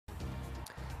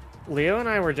Leo and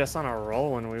I were just on a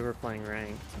roll when we were playing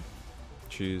ranked.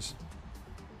 Jeez.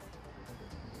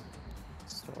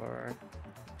 Store.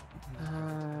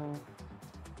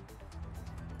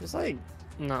 There's like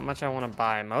not much I want to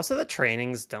buy. Most of the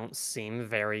trainings don't seem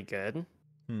very good.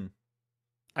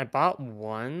 I bought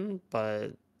one,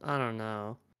 but I don't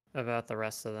know about the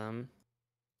rest of them.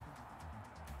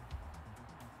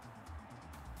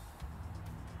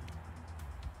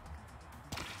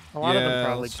 A lot of them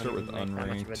probably start with don't make that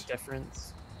much of a unranked.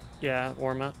 difference. Yeah,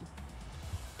 warm up.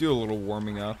 Do a little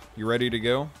warming up. You ready to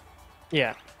go?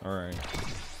 Yeah. All right.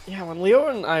 Yeah, when Leo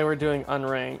and I were doing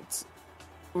unranked,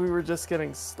 we were just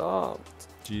getting stomped.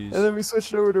 Jeez. And then we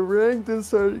switched over to ranked and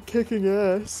started kicking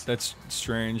ass. That's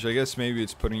strange. I guess maybe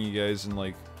it's putting you guys in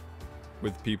like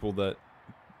with people that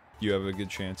you have a good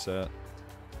chance at.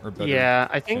 Or better. Yeah,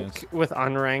 I think chance. with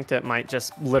unranked it might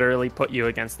just literally put you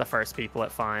against the first people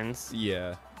it finds.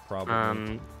 Yeah,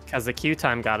 probably. Because the queue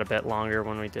time got a bit longer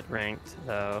when we did ranked,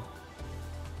 though.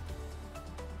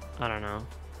 I don't know.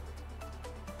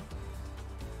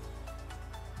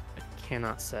 I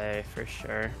cannot say for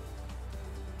sure.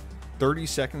 30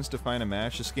 seconds to find a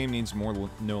match. This game needs more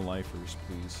no-lifers,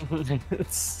 please.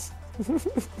 It's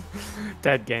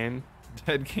dead game.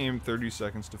 Dead game, 30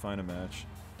 seconds to find a match.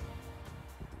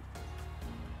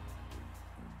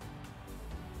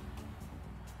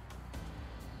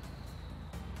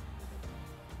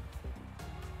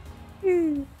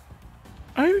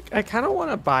 I kind of want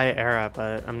to buy Era,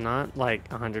 but I'm not like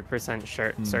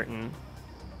 100% certain.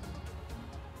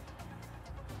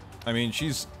 I mean,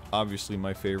 she's obviously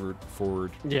my favorite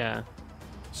forward. Yeah.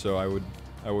 So I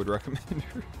would recommend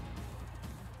her.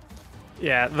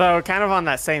 Yeah, though kind of on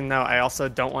that same note, I also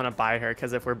don't want to buy her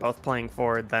because if we're both playing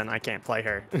forward, then I can't play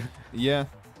her. Yeah.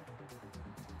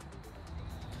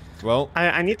 Well,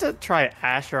 I need to try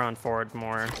Asher on forward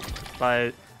more,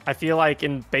 but I feel like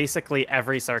in basically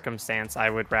every circumstance,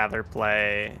 I would rather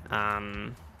play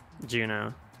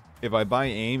Juno. if I buy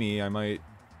Amy, I might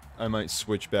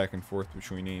switch back and forth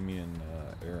between Amy and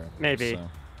Era. Maybe. So.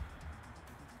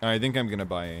 I think I'm gonna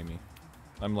buy Amy.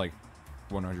 I'm like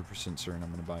 100% certain I'm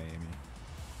gonna buy Amy.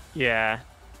 Yeah,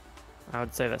 I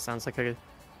would say that sounds like a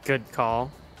good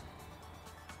call.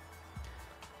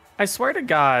 I swear to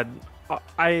God,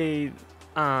 Kai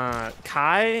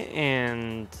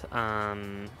and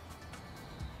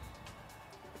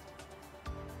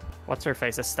what's her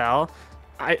face, Estelle.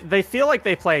 They feel like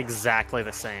they play exactly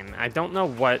the same. I don't know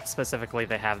what specifically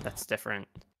they have that's different.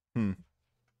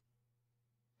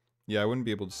 Yeah, I wouldn't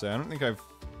be able to say. I don't think I've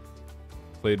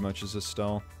played much as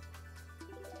Estelle.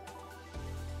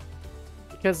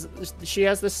 Because she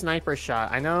has the sniper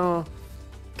shot. I know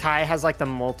Kai has like the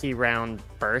multi-round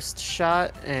burst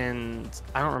shot, and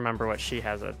I don't remember what she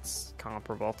has that's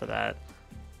comparable to that.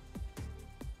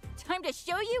 Time to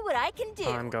show you what I can do.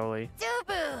 I'm goalie.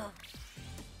 Dubu.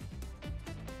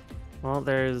 Well,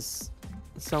 there's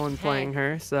someone playing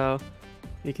her, so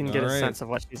you can get a sense of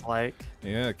what she's like.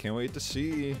 Yeah, can't wait to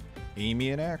see Amy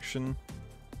in action.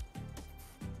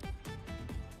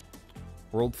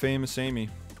 World famous Amy.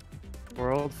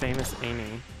 World famous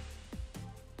Amy.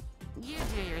 You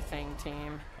do your thing,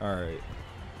 team. Alright.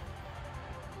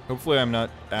 Hopefully I'm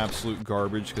not absolute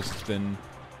garbage, because it's been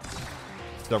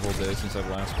several days since I've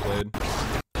last played.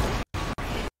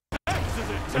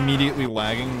 Immediately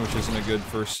lagging, which isn't a good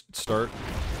first start.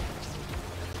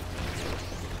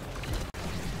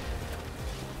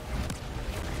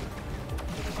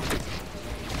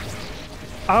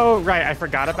 Oh, right, I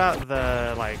forgot about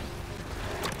the, like,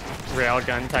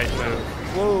 railgun type move.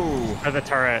 Whoa! Or the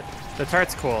turret. The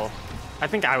turret's cool. I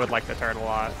think I would like the turret a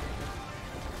lot.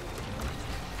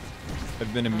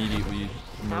 I've been immediately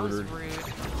That was murdered. rude.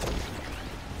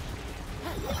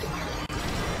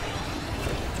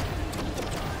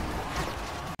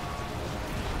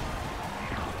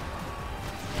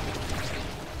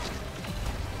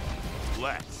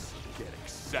 Let's get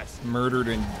excessive. Murdered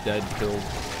and dead killed.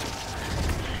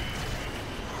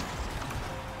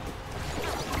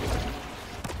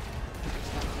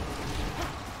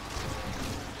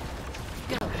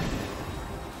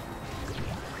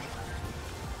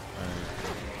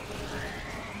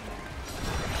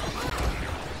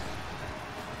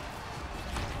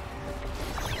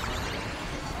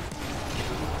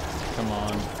 Come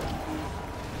on.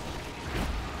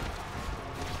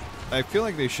 I feel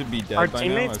like they should be dead Our by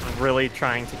teammates now. really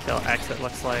trying to kill X, it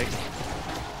looks like.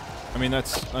 I mean,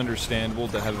 that's understandable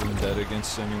to have them dead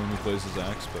against anyone who plays as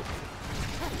Axe, but...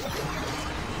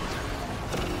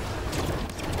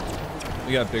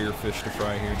 We got bigger fish to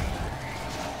fry here.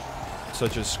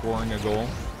 Such as scoring a goal.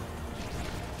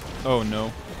 Oh,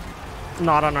 no.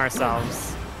 Not on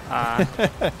ourselves.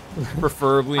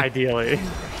 Preferably. Ideally.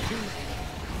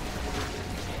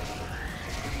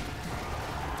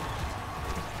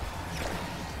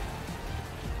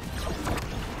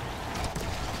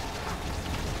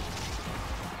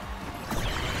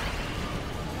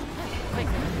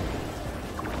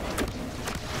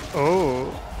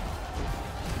 Oh.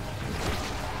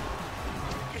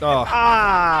 Oh,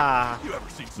 Ah! You ever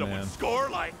seen someone Man. score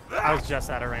like that? I was just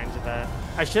out of range of that.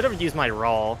 I should have used my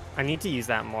roll. I need to use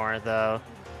that more, though.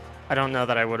 I don't know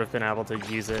that I would have been able to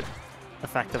use it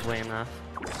effectively enough.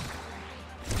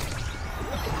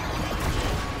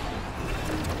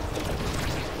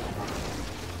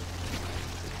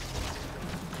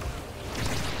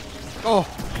 oh.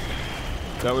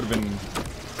 That would have been...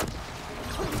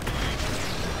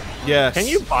 Yes. Can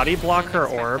you body block her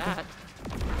orb? That.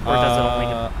 Or does it only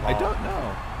hit the I ball? don't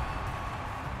know.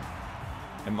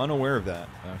 I'm unaware of that,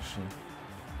 actually.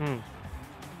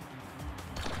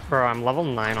 Bro, I'm level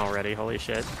 9 already, holy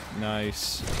shit.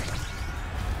 Nice.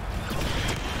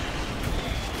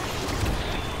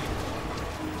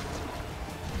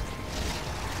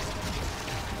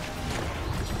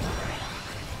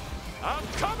 I'm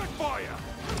coming for you.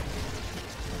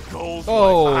 Goals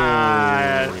Oh.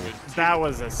 That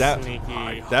was a That-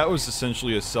 sneaky... That was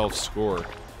essentially a self-score.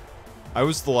 I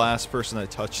was the last person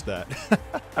that touched that.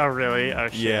 Oh, really? Oh,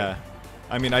 shit. Yeah.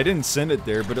 I mean, I didn't send it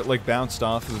there, but it, like, bounced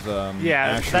off of,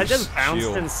 Yeah, Asher's that just bounced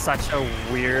shield. in such a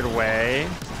weird way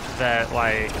that,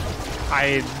 like,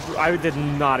 I did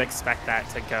not expect that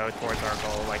to go towards our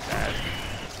goal like that.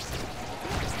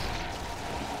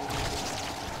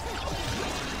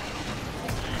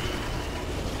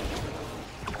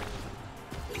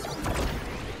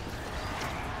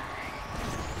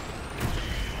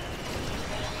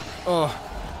 Oh.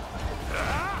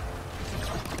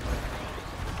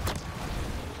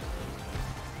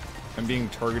 I'm being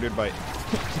targeted by,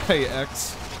 by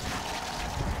X.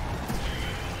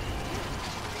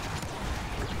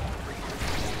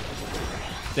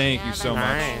 Thank you so much.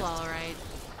 Nice. All right.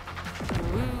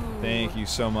 Thank you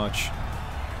so much.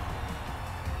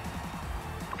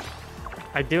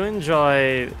 I do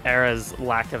enjoy Era's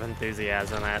lack of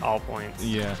enthusiasm at all points.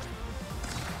 Yeah.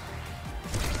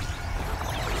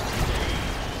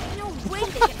 No way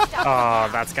they can stop Oh,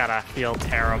 that's gotta feel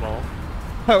terrible.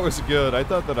 That was good. I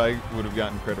thought that I would have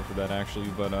gotten credit for that, actually,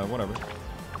 but whatever.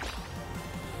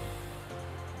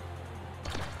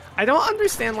 I don't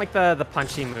understand, like, the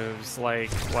punchy moves,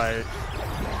 like, what...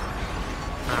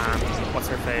 what's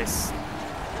her face?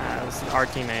 This is our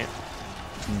teammate.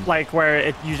 Like,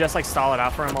 where you just, like, stall it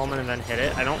out for a moment and then hit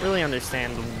it. I don't really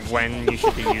understand when you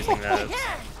should be using those.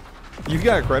 You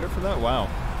got credit for that? Wow.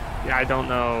 Yeah, I don't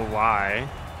know why.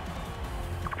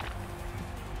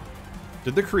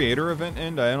 Did the creator event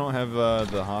end? I don't have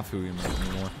the Hafu emote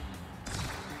anymore.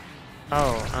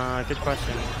 Oh, good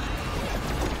question.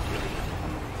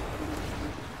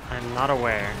 I'm not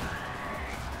aware.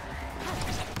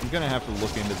 I'm gonna have to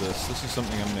look into this. This is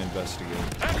something I'm gonna investigate.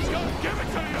 Let's go, give it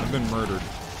to you. I've been murdered.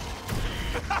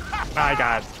 I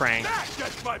got pranked. That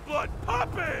gets my blood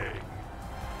pumping.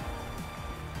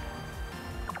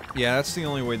 Yeah, that's the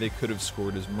only way they could have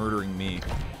scored, is murdering me.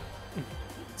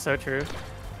 So true.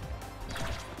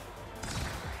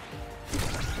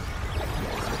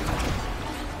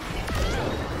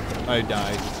 I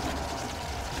died.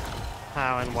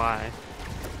 How and why?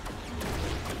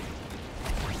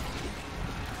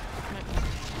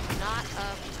 Not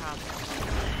a problem.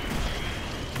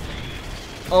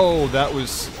 Oh, that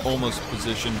was almost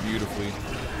positioned beautifully.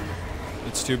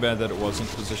 It's too bad that it wasn't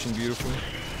positioned beautifully.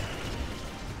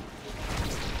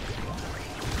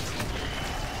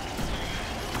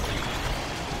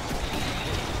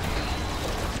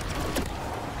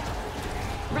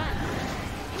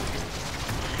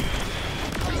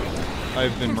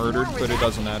 I've been murdered, but it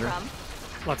doesn't matter.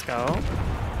 Let's go.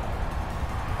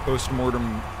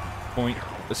 Post-mortem point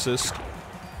assist.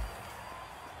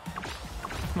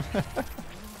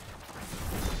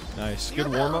 Nice. Good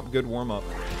warm-up, good warm-up.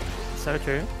 So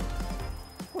true.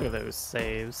 Look at those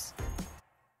saves.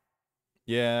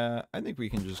 Yeah, I think we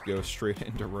can just go straight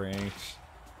into ranks.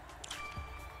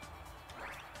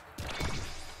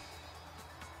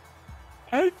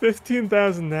 I have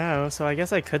 15,000 now, so I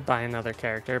guess I could buy another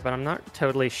character, but I'm not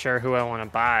totally sure who I want to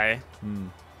buy.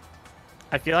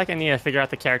 I feel like I need to figure out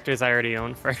the characters I already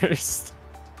own first.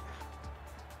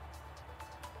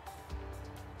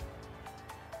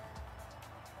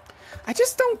 I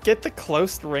just don't get the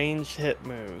close range hit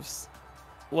moves.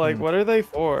 Like, what are they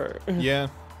for? Yeah.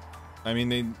 I mean,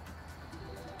 they...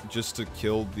 just to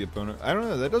kill the opponent. I don't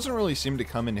know, that doesn't really seem to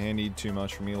come in handy too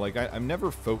much for me. Like, I'm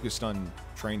never focused on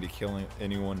trying to kill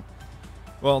anyone.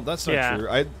 Well, that's not Yeah. true.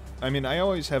 I mean, I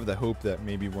always have the hope that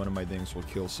maybe one of my things will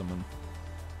kill someone,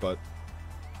 but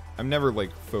I'm never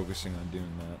like focusing on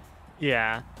doing that.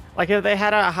 Yeah. Like if they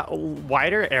had a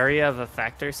wider area of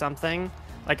effect or something,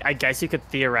 like I guess you could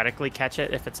theoretically catch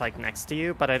it if it's like next to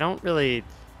you, but I don't really.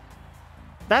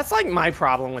 That's like my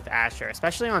problem with Asher,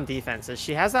 especially on defense, is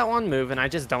she has that one move and I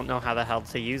just don't know how the hell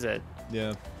to use it.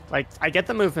 Yeah. Like I get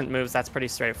the movement moves, that's pretty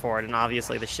straightforward, and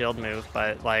obviously the shield move,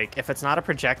 but like if it's not a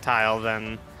projectile,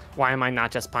 then why am I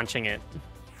not just punching it?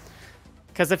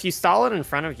 Because if you stall it in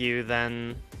front of you,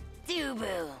 then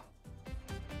Doo-boo.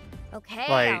 Okay,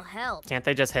 Like, I'll help. can't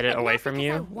they just hit it But away not from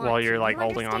because I you want while to, you're like you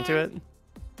holding onto it? understand?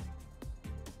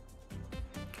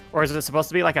 Or is it supposed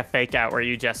to be like a fake out where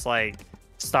you just like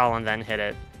stall and then hit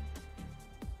it?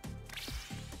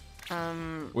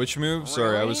 Which move?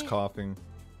 Sorry, I was Really? coughing.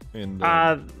 And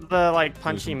The like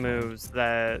punchy losing. moves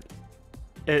that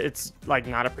it's like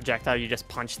not a projectile, you just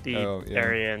punch the Oh, yeah.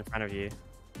 area in front of you.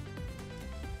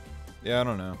 yeah, I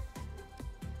don't know.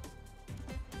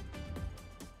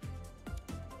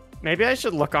 Maybe I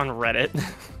should look on Reddit,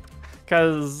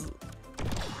 because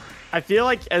I feel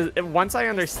like once I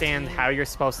understand how you're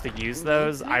supposed to use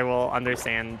those, I will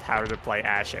understand how to play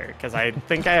Asher, because I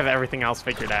think I have everything else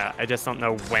figured out. I just don't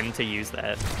know when to use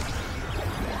that.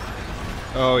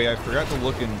 Oh yeah, I forgot to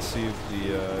look and see if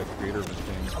the creator of the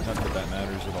thing. Not that that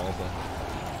matters at all, but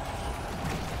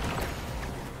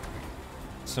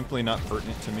simply not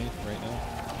pertinent to me right now.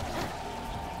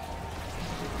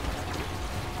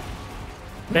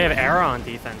 They have arrow on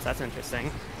defense. That's interesting.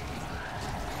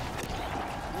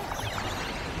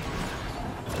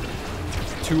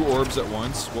 Two orbs at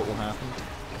once. What will happen?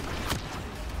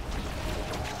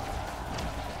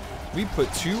 We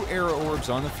put two arrow orbs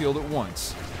on the field at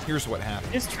once. Here's what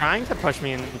happens. He's trying to push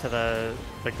me into the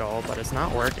goal, but it's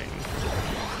not working.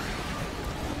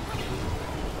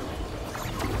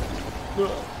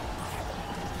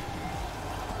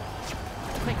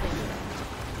 Quickly.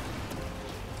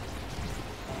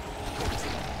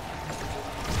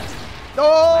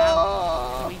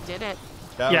 Oh! We did it.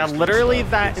 That Yeah, was good literally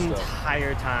stuff, that good stuff.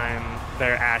 entire time,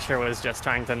 their Asher was just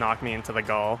trying to knock me into the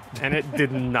goal, and it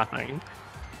did nothing.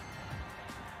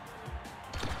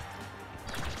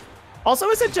 Also,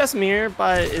 is it just me,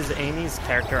 but is Amy's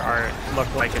character art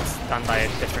look like it's done by a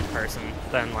different person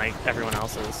than like everyone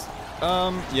else's?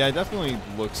 Yeah, it definitely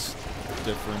looks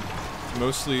different.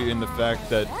 Mostly in the fact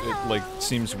that it like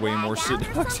seems way more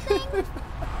seductive.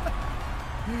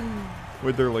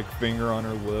 With their like finger on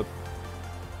her lip.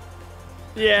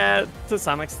 Yeah, to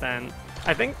some extent.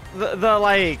 I think the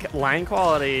like line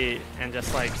quality and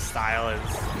just like style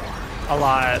is a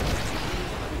lot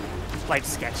like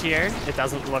sketchier. It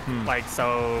doesn't look like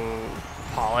so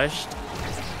polished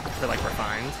or like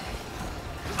refined.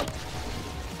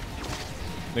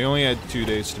 They only had 2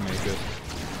 days to make it.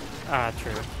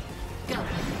 True.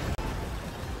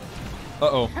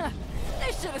 Uh-oh.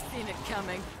 They should have seen it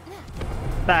coming.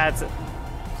 That's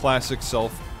Classic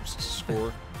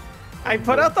self-score. I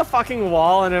put out the fucking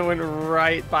wall and it went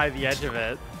right by the edge of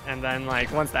it. And then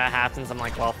like once that happens, I'm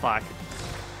like, well, fuck.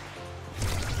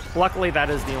 Luckily, that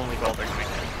is the only goal they're gonna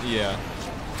get. Yeah.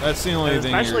 That's the only And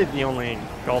thing especially you're... the only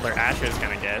goal their Asher's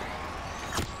gonna get.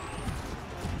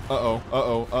 Uh-oh,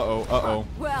 uh-oh, uh-oh, uh-oh.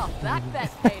 Well, that bet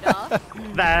paid off.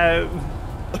 That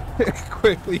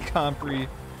Quickly, Compre.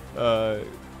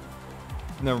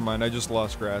 Never mind, I just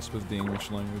lost grasp of the English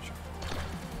language.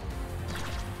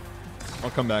 I'll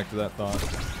come back to that thought.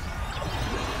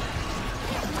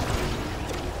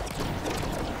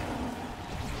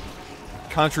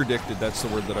 Contradicted, that's the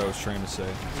word that I was trying to say.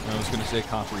 I was going to say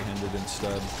comprehended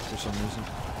instead, for some reason.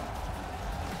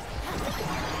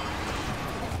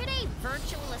 Could a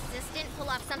virtual assistant pull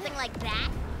off something like that?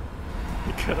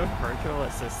 could a virtual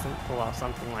assistant pull off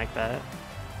something like that?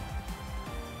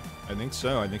 I think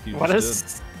so, I think you What just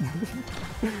is?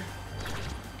 did.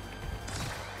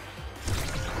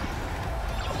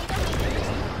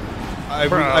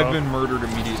 I've been murdered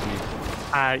immediately.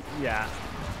 Yeah.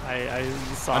 I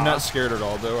saw. I'm not scared at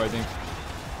all, though. I think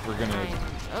we're gonna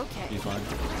I'm be okay. fine.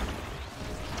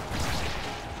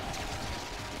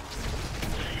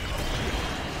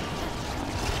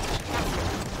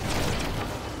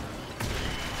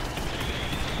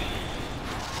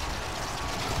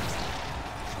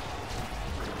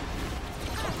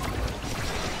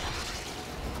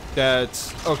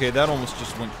 That's okay. That almost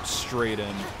just went straight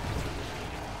in.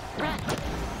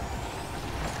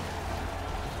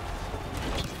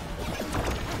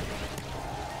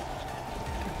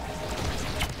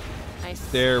 Nice.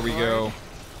 There we go.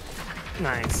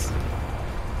 Nice.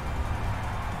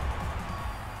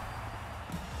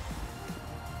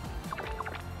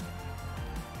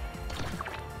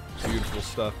 Beautiful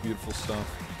stuff, beautiful stuff.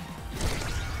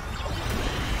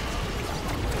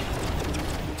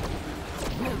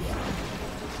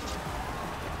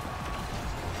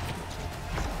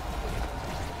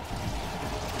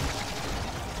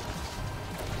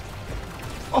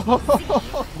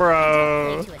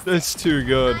 Bro. That's too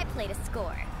good. I played a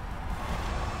score.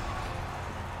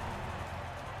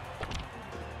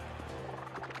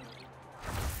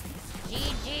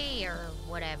 GG or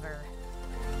whatever.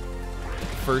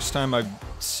 First time I've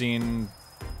seen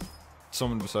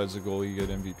someone besides the goalie get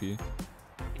MVP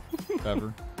ever.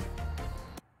 It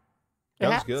That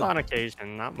was happens good. on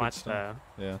occasion, not much stuff.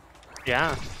 though. Yeah.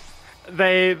 Yeah.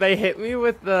 They hit me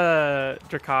with the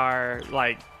Drakkar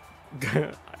like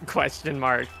question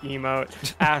mark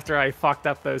emote after I fucked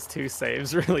up those 2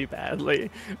 saves really badly,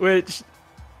 which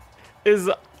is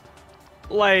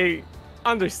like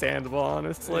understandable,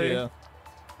 honestly. Yeah.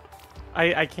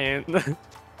 I can't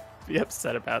be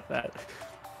upset about that.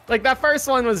 Like that first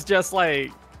one was just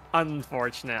like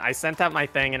unfortunate. I sent out my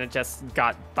thing and it just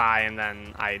got by and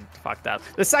then I fucked up.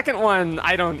 The second one,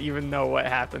 I don't even know what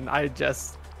happened. I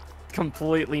just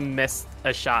completely missed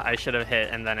a shot I should have hit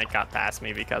and then it got past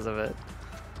me because of it.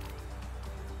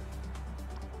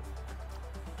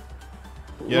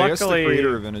 Yeah, I guess the Luckily-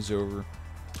 creator event is over.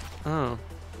 Oh,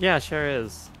 yeah, sure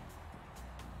is.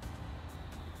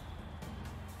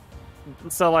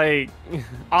 So like,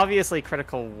 obviously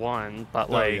critical won, but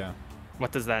Oh, like, yeah.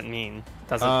 what does that mean?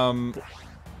 Does it?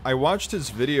 I watched his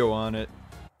video on it,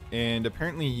 and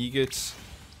apparently he gets,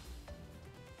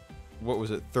 what was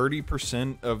it,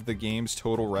 30% of the game's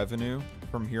total revenue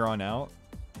from here on out?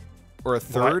 Or a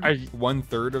third? Are you-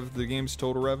 1/3 of the game's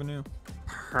total revenue?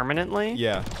 Permanently?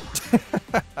 Yeah.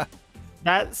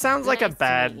 That sounds like a Nice to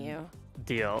bad meet you.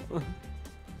 deal.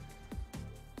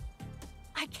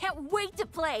 I can't wait to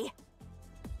play.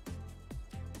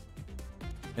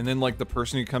 And then, like, the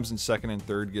person who comes in second and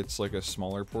third gets, like, a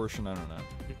smaller portion? I don't know.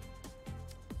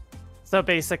 So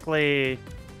basically,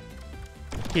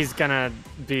 he's gonna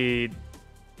be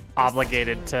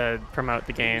obligated to promote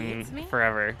the game Needs me?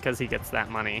 forever because he gets that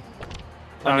money.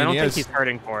 I I mean, don't he think has- he's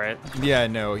hurting for it. Yeah,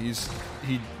 no, he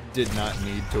did not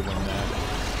need to win that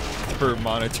for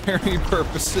monetary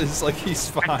purposes. Like, he's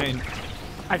fine.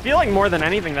 I feel like more than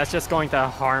anything, that's just going to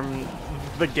harm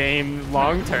the game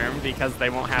long term because they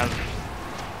won't have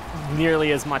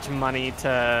nearly as much money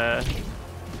to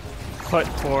put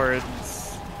towards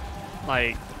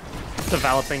like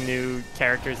developing new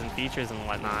characters and features and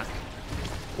whatnot.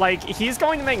 Like, he's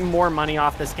going to make more money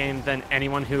off this game than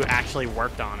anyone who actually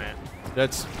worked on it.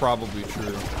 That's probably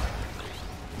true.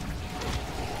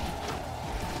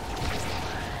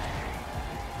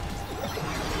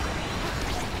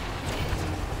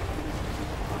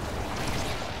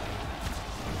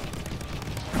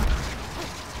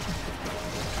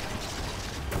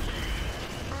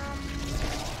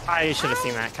 I should have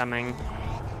seen that coming.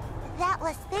 That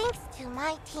was thanks to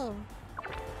my team.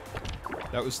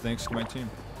 That was thanks to my team.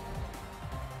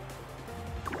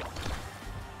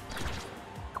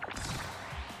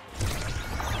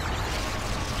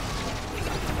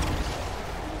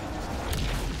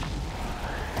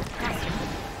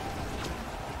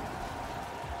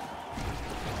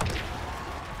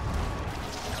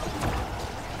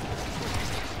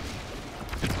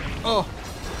 Oh!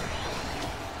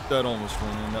 That almost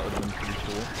went in. That would have been pretty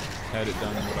cool. Had it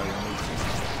done what I wanted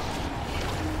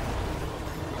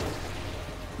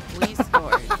to. We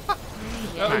scored.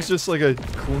 That was just like a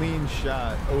clean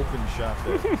shot, open shot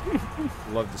there.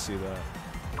 Love to see that.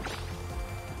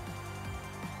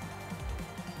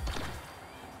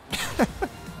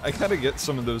 I gotta get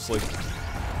some of those like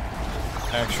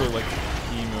actual like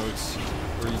emotes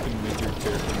where you can make your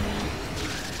character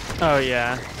move. Oh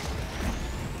yeah.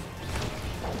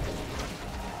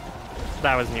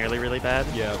 That was nearly really bad.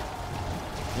 Yeah.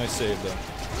 Nice save though.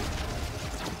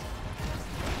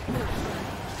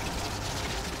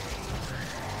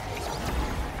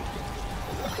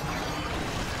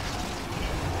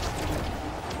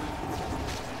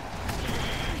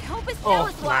 I hope his Oh,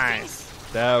 is watching. nice.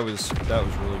 That was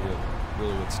really good.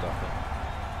 Really good stuff.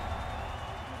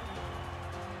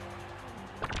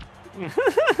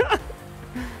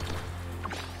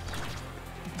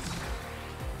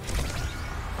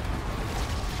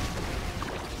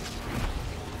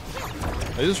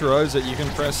 I just realized that you can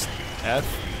press F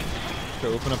to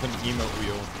open up an emote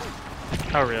wheel.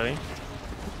 Oh really?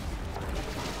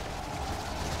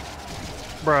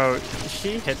 Bro,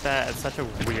 she hit that at such a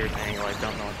weird angle. I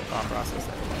don't know what the thought process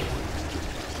there was.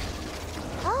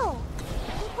 Oh,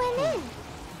 he went in.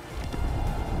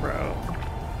 Bro.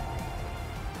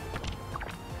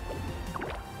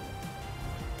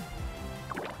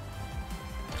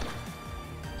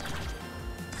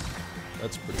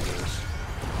 That's pretty gross.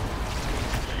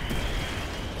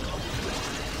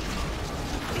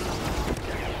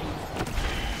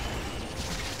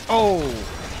 Oh!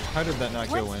 How did that not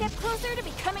go One in? step closer to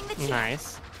becoming the champ.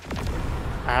 Nice.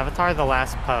 Avatar: The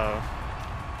Last Poe.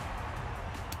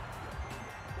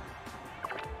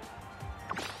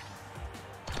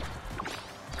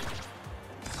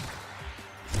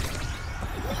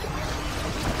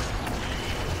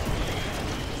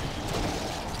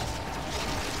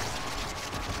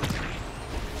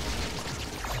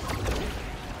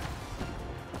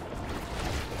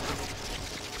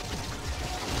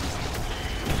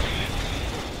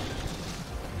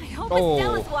 Oh.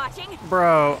 Stella's watching.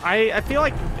 Bro, I feel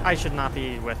like I should not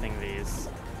be whiffing these.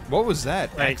 What was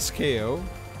that? Like- XKO?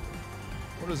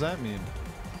 What does that mean?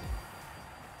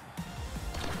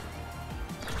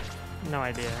 No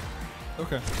idea.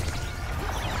 Okay.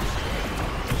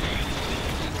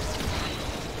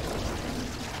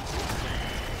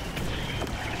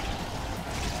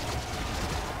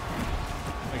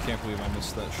 I can't believe I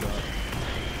missed that shot.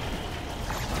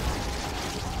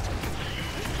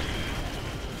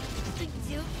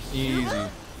 Easy.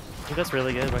 You're just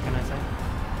really good, what can I say?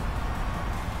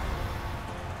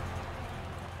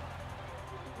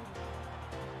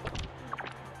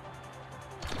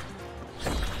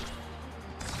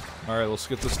 Alright, let's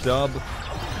get this dub.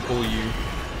 Pull you.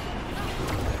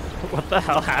 What the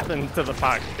hell happened to the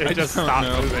puck? It I just don't stopped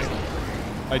know. moving.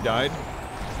 I died.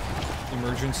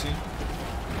 Emergency.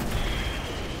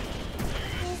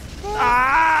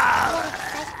 Ah!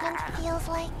 Excitement feels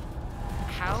like.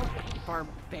 How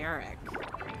barbaric.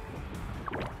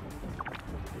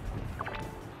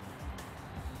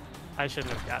 I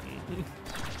shouldn't have gotten.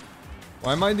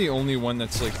 Why am I the only one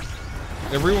that's like...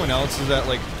 Everyone else is at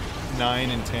like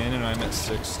 9 and 10 and I'm at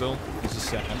 6 still? This is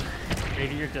sad.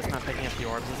 Maybe you're just not picking up the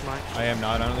orbs as much. I am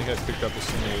not. I don't think I've picked up a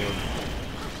single orb.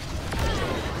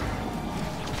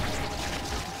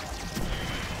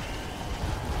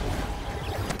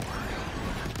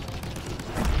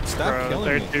 Stop Bro, killing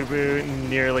their me. Dubu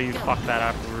nearly fucked that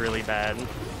up really bad.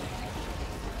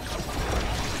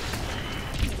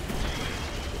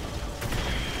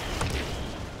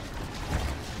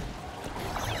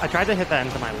 I tried to hit that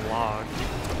into my log.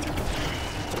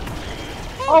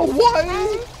 Oh,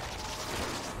 what?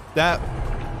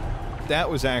 That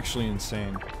was actually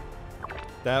insane.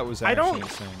 That was actually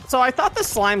insane. So I thought the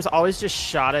slimes always just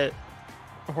shot it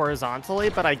horizontally,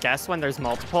 but I guess when there's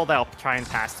multiple, they'll try and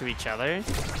pass to each other.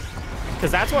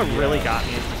 Because that's what really got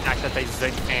me, is the fact that they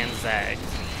zigged and zagged.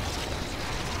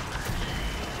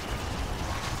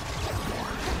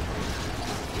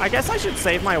 I guess I should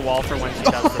save my wall for when she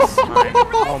does this slime.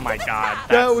 Oh my god.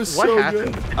 That was what so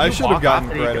happened? good. Did I you should have walk gotten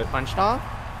off and you get credit. punched off?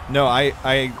 No,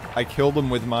 I killed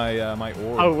him with my my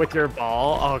orb. Oh, with your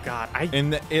ball? Oh god.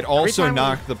 And it also time we-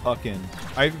 knocked the puck in.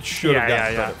 I should have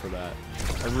Yeah, gotten yeah, credit for that.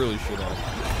 I really should have.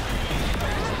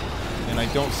 And I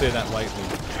don't say that lightly.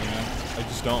 You know? I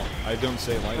just don't. I don't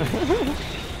say it lightly.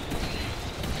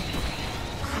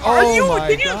 Oh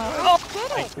my god! Oh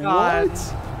my god.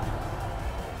 What?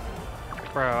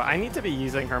 Bro, I need to be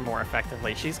using her more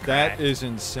effectively. She's That cracked. is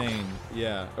insane.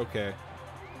 Yeah. Okay.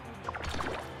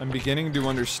 I'm beginning to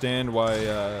understand why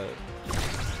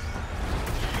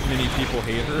many people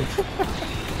hate her.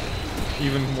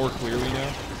 Even more clearly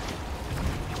now.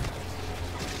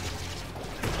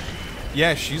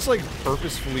 Yeah, she's like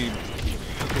purposefully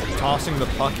tossing the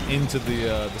puck into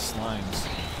the slimes.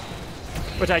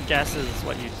 Which I guess is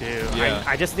what you do. Yeah.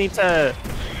 I just need to,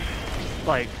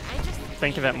 like,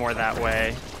 think of it more that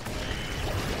way.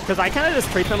 Because I kind of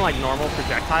just treat them like normal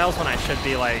projectiles when I should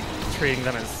be, like, treating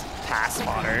them as pass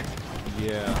fodder.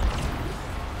 Yeah.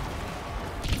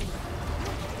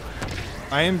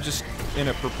 I am just in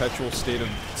a perpetual state of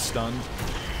stun.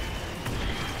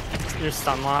 You're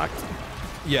stun locked.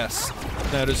 Yes,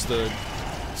 that is the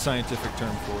scientific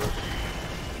term for it.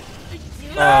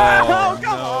 Oh,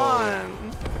 come no. on!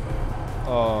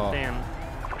 Oh. Damn.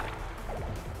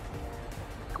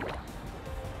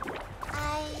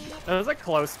 It was a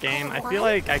close game. I feel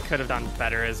like I could have done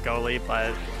better as goalie,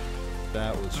 but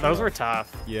That was those rough. were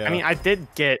tough. Yeah. I mean, I did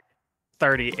get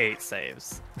 38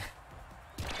 saves.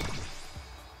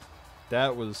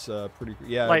 That was pretty.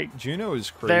 Yeah, Like, Juno is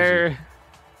crazy.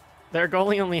 Their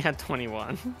goalie only had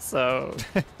 21, so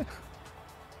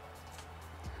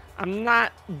I'm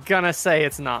not gonna say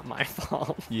it's not my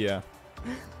fault, Yeah.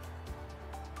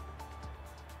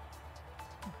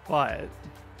 but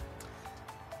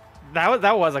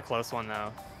that was a close one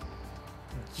though.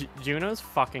 Juno's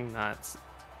fucking nuts.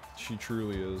 She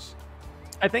truly is.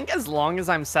 I think as long as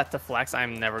I'm set to flex,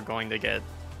 I'm never going to get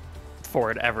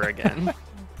forward ever again.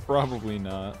 Probably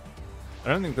not. I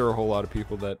don't think there are a whole lot of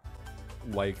people that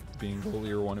like being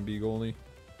goalie or want to be goalie.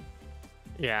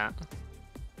 Yeah.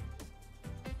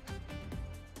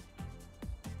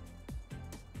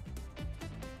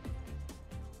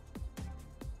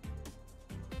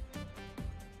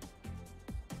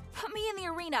 Put me in the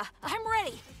arena. I'm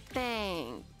ready.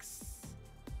 Thanks.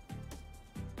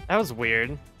 That was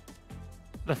weird.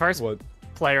 The first What?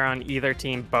 player on either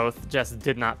team both just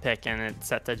did not pick, and it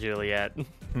set to Juliet.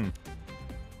 And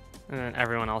then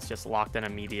everyone else just locked in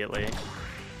immediately.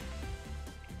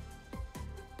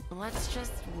 Let's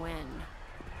just win.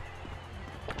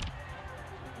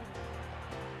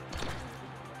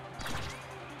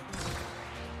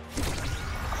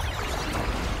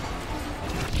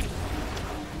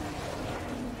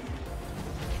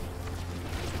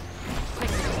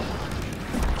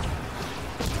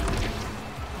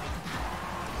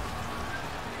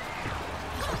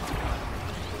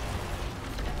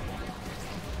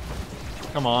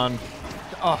 Come on.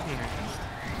 Oh.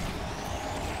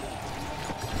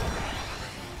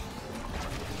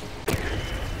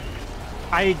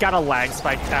 I got a lag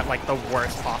spike at like the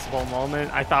worst possible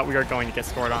moment. I thought we were going to get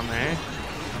scored on there.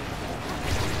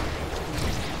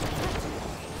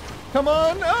 Come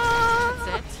on! Ah!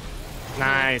 That's it.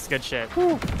 Nice, good shit.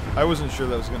 I wasn't sure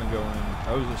that was gonna go in.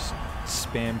 I was just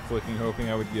spam clicking, hoping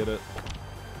I would get it.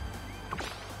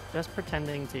 Just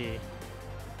pretending to.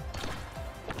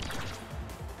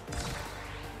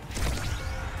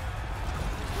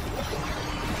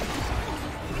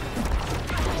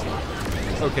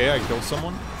 Okay, I killed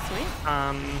someone.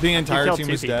 Sweet. The entire killed team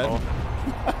two was dead. people.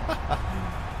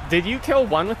 Did you kill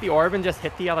one with the orb and just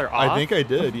hit the other off? I think I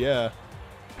did, yeah.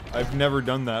 I've never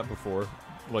done that before.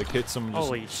 Like, hit someone just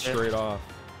Holy shit. straight off.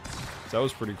 So that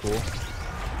was pretty cool.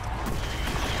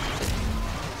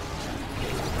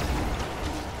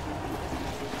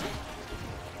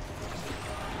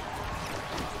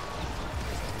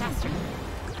 Faster.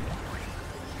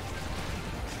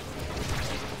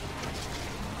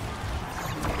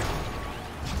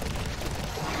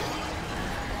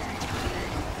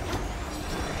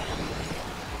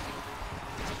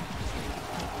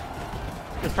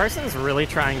 This person is really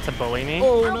trying to bully me,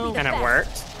 Oh, I'll no. be the and it best.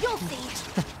 worked. You'll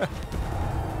see.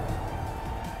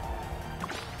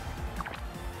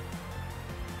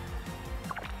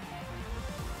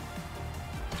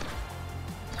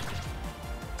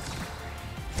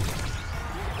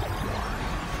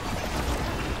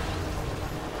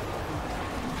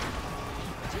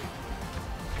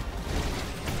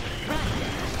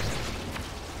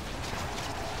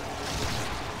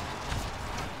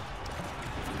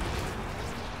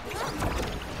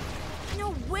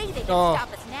 No way they can Oh.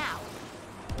 stop us now.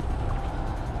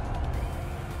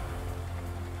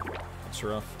 It's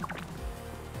rough.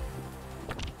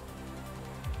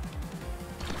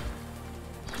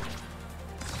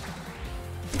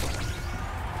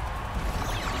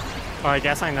 Well, I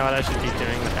guess I know what I should be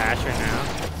doing with Asher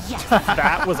now. Yes.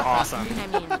 That was awesome. I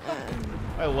mean,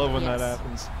 I love when that Yes.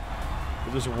 happens.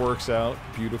 It just works out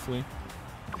beautifully.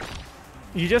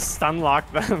 You just stun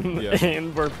locked them Yeah.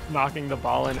 and were knocking the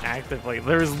ball in actively.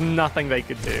 There was nothing they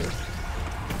could do.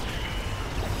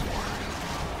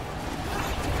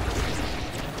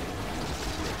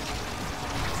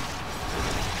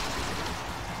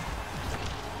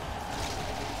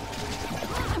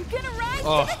 I'm gonna rise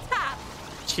Oh. to the top.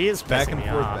 She is Back pissing and me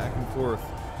forth, off. back and forth.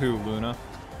 Who, Luna?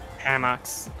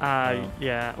 Hammocks. Oh.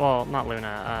 Yeah. Well, not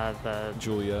Luna. The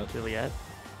Juliet. Juliet.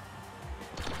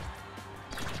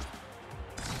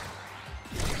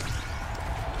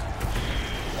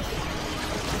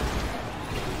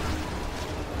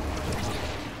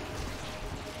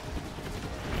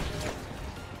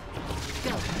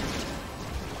 go.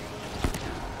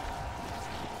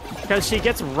 Because she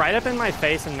gets right up in my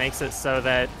face and makes it so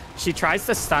that she tries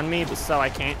to stun me so I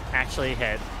can't actually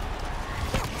hit.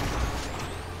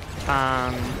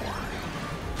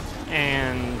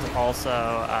 And also,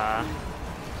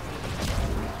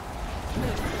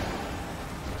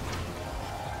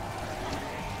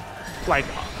 like,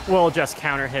 we'll just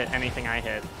counter hit anything I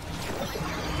hit,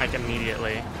 like,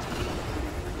 immediately.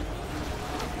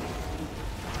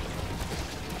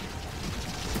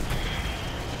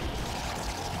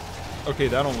 Okay,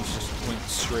 that almost just went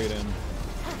straight in.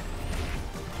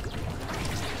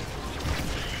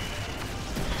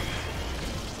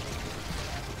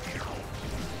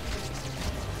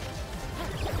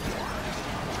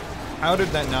 How did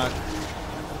that not...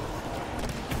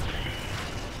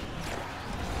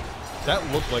 That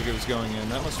looked like it was going in.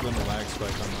 That must have been the lag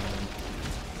spike on my end.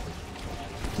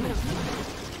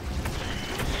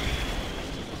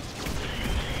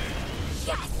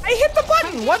 Yes. I hit the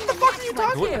button! What the fuck are you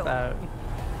talking What? about?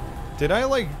 Did I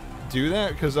like do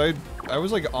that? Because I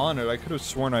was like on it. I could have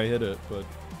sworn I hit it, but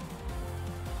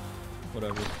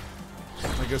whatever.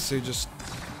 I guess they just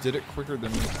did it quicker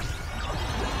than me.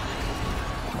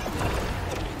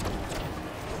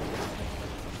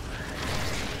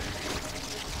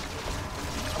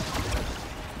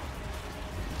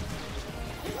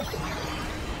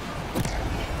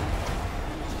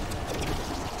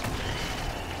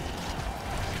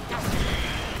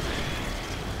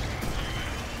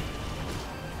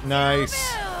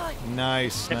 Nice.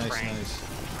 Nice, Good nice, frame. nice.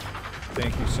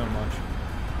 Thank you so much.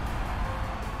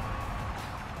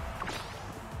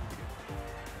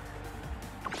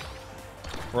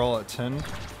 We're all at 10. We'd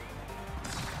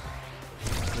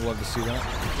love to see that.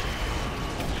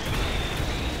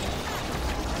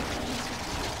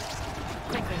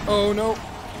 Oh no!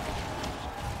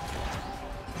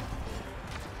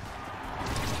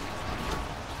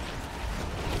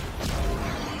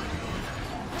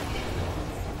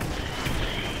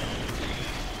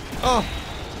 Oh!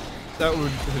 That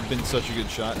would have been such a good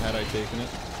shot had I taken it.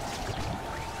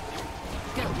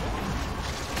 Go.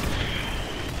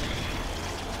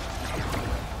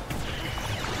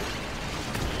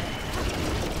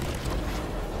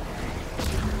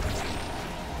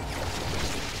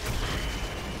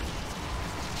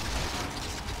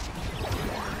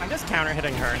 I'm just counter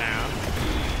hitting her now.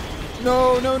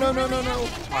 No, no, no, no, no, no!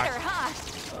 Getting better, huh?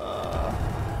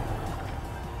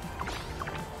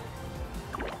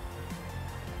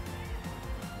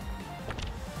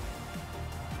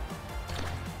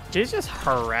 She's just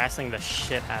harassing the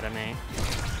shit out of me.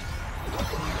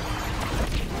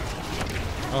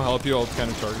 I'll help you, I'll kind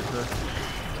of target her.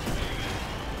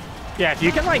 Yeah, if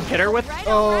you can like hit her with. Right,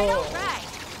 all right, all right.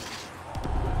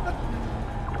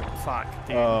 Fuck,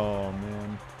 dude. Oh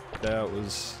man, that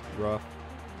was rough.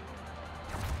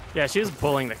 Yeah, she was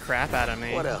bullying the crap out of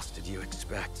me. What else did you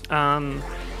expect? Yeah,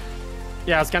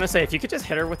 I was gonna say if you could just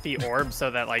hit her with the orb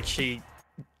so that like she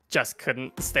just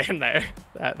couldn't stand there,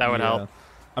 that would help.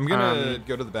 I'm gonna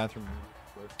go to the bathroom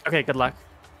real quick. Okay, good luck.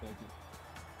 Thank you.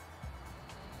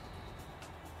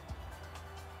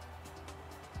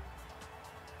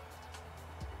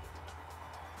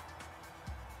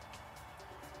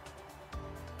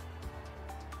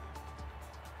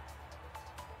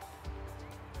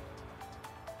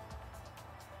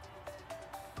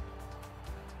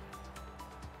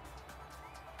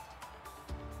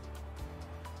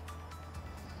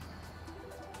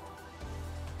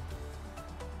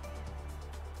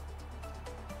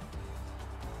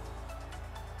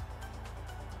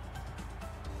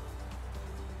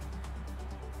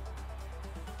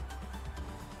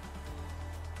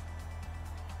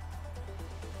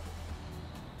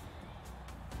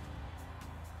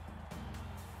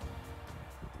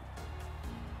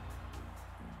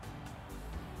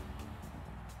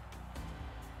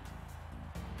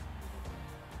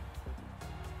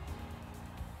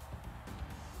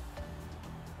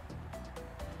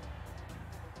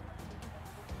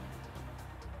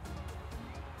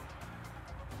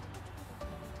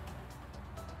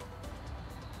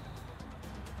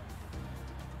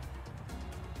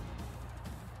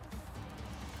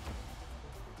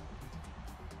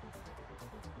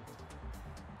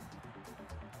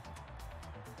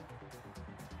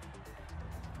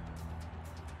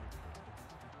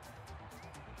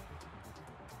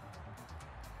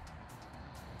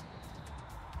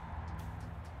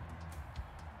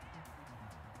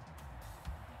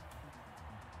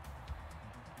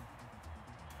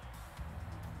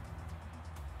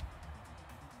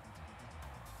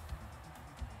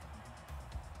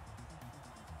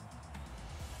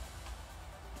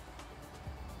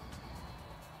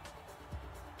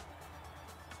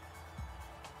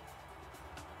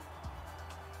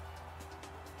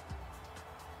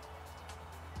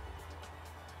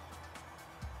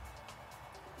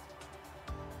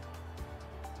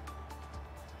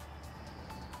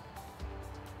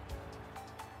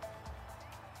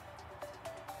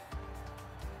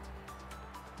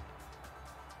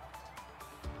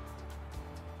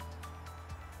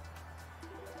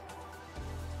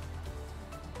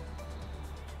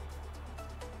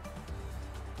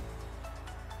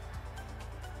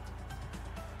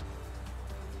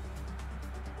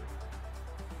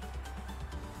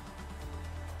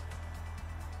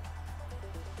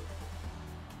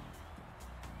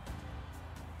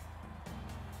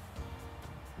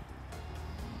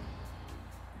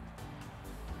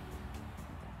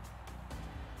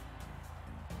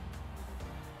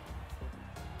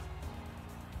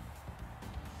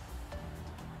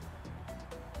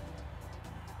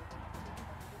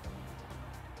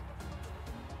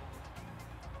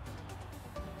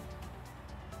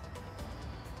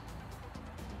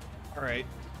 All right.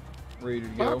 Ready to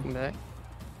go? Welcome back.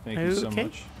 Thank you so Okay.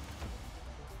 much.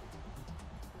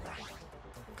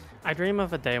 I dream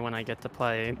of a day when I get to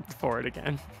play Ford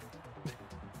again.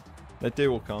 That day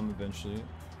will come eventually.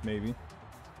 Maybe.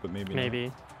 But maybe not.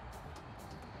 Maybe.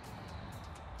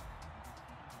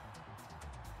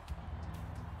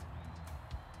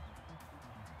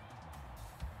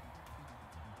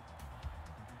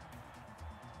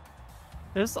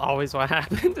 This is always what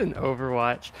happened in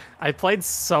Overwatch. I played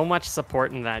so much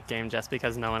support in that game just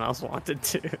because no one else wanted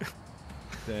to.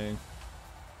 Dang.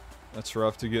 That's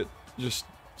rough to get just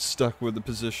stuck with the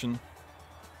position.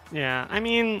 Yeah, I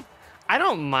mean, I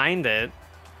don't mind it.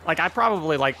 Like, I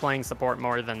probably like playing support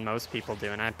more than most people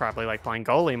do, and I probably like playing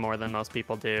goalie more than most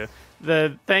people do.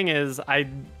 The thing is, I,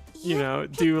 you know,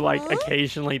 do like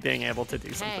occasionally being able to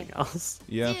do something else.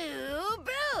 Yeah.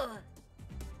 Boo!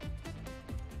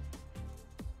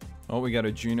 Oh, we got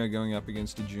a Juno going up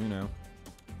against a Juno.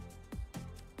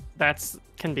 That's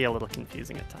can be a little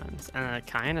confusing at times. And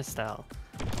Kai and Estelle.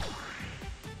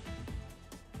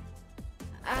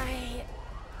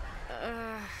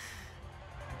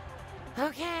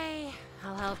 Okay,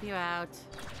 I'll help you out.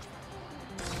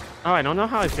 Oh, I don't know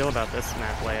how I feel about this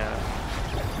map layout.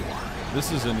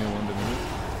 This is a new one to me.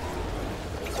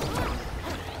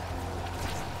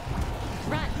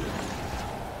 Run!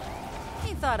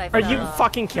 He thought I Are you fell.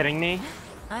 fucking kidding me?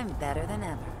 I'm better than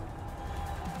ever.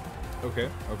 Okay,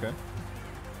 okay.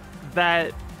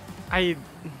 That I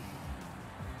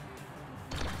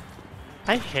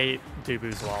hate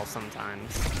Dubu's wall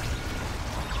sometimes.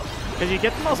 Because you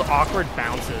get the most awkward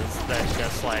bounces that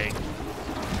just like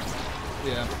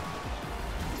Yeah.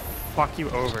 fuck you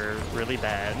over really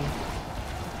bad.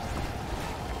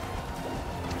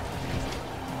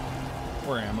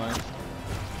 Where am I?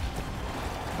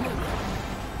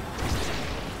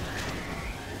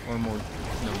 Or more.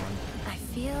 Never mind. I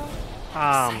feel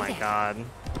Oh my excited. god.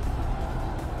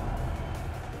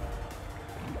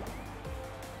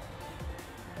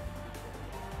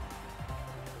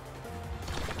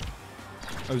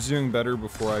 I was doing better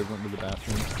before I went to the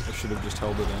bathroom. I should have just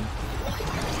held it in.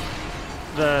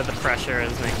 The pressure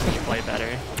is making you play better.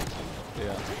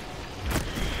 Yeah.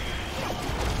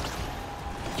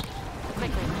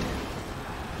 Quickly.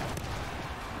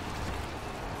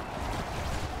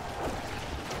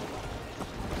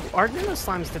 Argano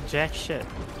slimes did jack shit.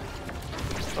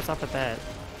 What's up with that?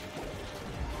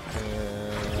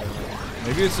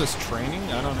 Maybe it's just training?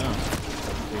 I don't know.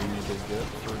 That's what you need to get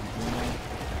for Juno.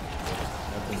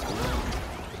 Nothing's good.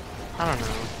 I don't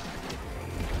know.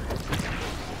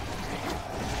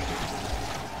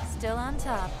 Still on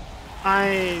top.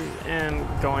 I am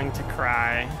going to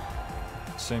cry.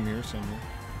 Same here, same here.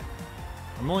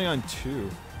 I'm only on 2.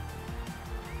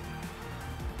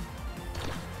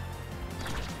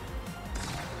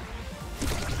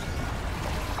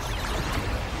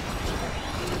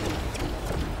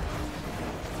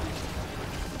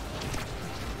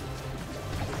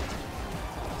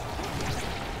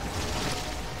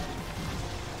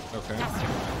 Okay.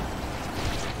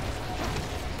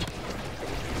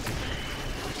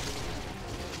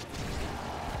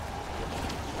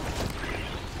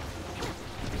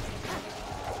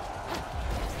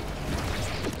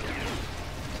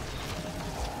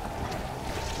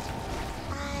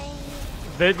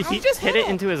 Did he just hit it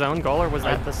into his own goal, or was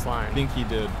that the I slime? think he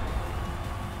did.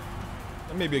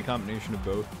 That may be a combination of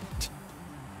both.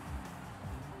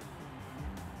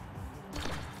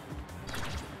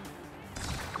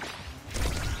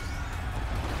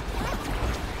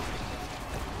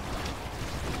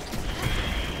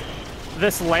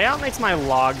 This layout makes my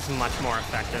logs much more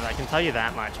effective, I can tell you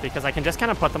that much, because I can just kind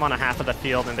of put them on a half of the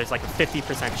field and there's like a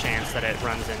 50% chance that it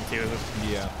runs into.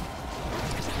 Yeah.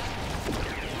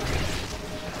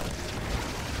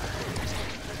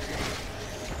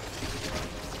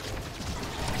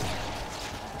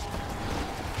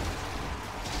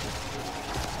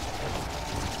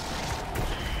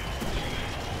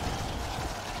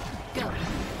 Go.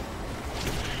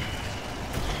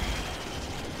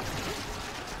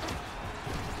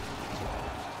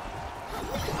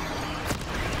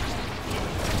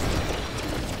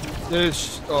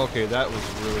 Okay, that was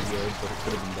really good, but it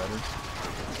could have been better.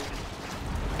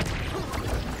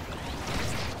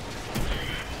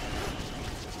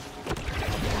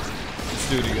 Let's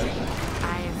do it again.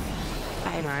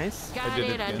 I've Nice. got did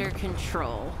it it again. under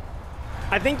control.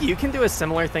 I think you can do a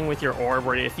similar thing with your orb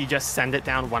where if you just send it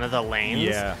down one of the lanes,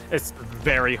 Yeah. it's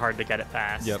very hard to get it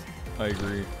past. Yep, I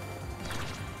agree.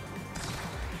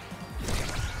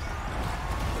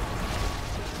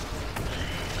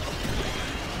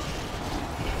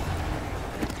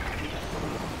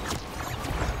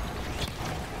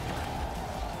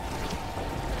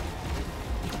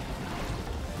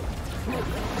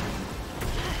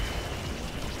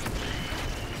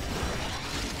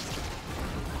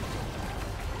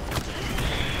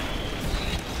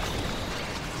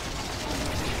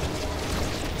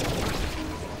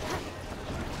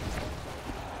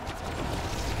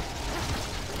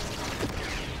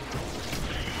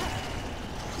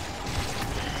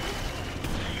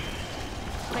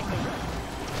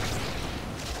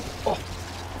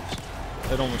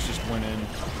 It almost just went in.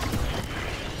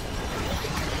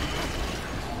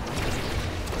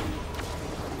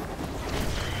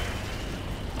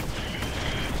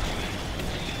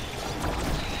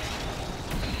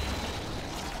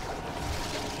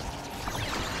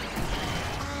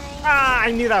 Ah,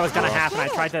 I knew that was gonna happen. I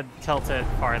tried to tilt it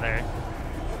farther.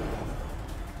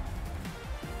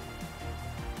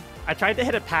 I tried to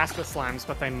hit it past the slimes,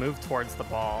 but they moved towards the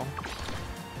ball.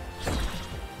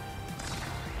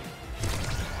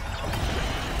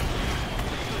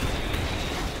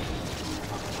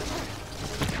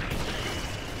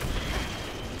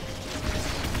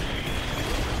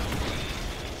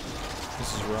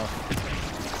 This is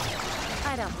rough.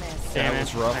 I don't miss. Damn That it.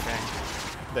 was rough.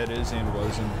 Okay. That is and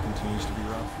was and continues to be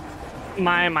rough.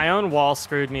 My own wall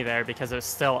screwed me there because it was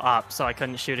still up, so I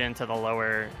couldn't shoot into the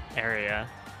lower area.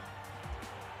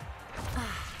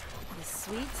 The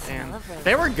sweet smell And of roses.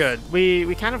 they were good.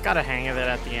 We kind of got a hang of it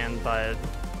at the end, but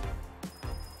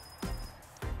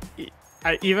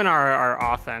even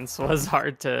our offense was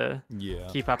hard to Yeah.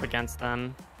 keep up against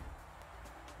them.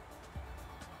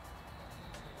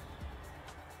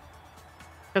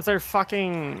 Because their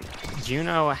fucking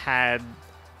Juno had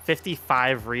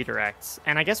 55 redirects,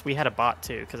 and I guess we had a bot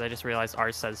too, because I just realized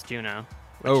ours says Juno.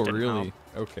 Which Oh, didn't really?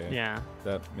 help. Okay. Yeah.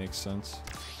 That makes sense.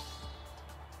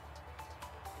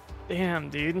 Damn,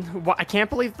 dude. I can't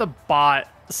believe the bot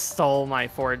stole my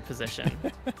forward position.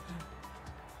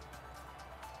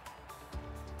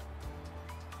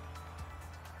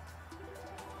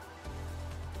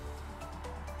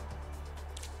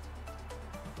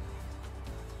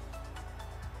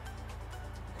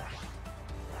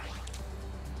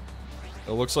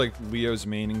 It looks like Leo's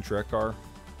maining Drekar.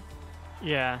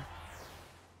 Yeah.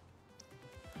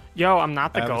 Yo, I'm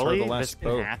not the Avatar, goalie. the This last can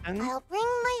boat. happen. I'll bring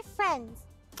my friends.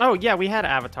 Oh yeah, we had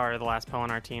Avatar, the last Poe on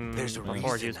our team There's a before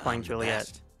he reason was playing I'm the Juliet.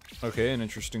 best. Okay, an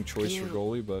interesting choice for You-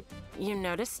 goalie, but You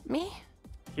noticed me?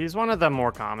 He's one of the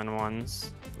more common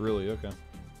ones. really, okay.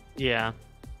 Yeah.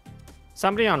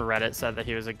 Somebody on Reddit said that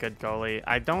he was a good goalie.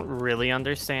 I don't really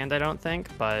understand, I don't think,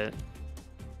 but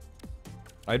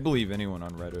I'd believe anyone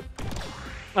on Reddit.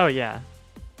 oh yeah.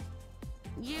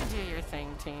 You do your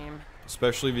thing, team.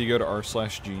 Especially if you go to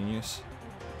r/genius.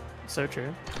 So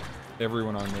true.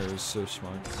 Everyone on there is so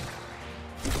smart.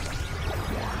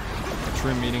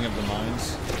 True meeting of the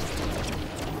minds.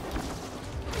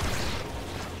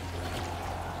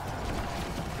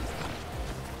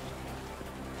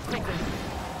 Quickly.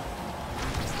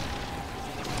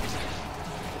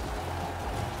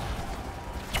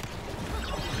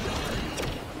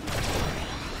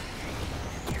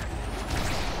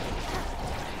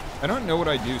 I don't know what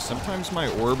I do. Sometimes my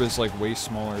orb is like way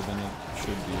smaller than it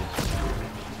should be.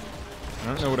 I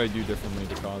don't know what I do differently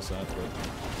to cause that, but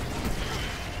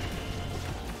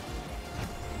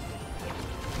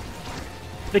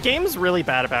The game's really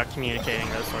bad about communicating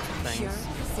those sorts of Pure things.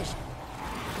 precision.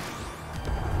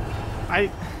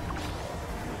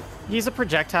 He's a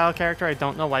projectile character. I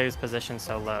don't know why he was positioned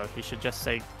so low. He should just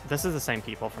say, this is the same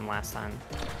people from last time.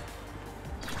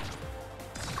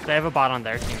 They have a bot on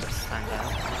their team this time,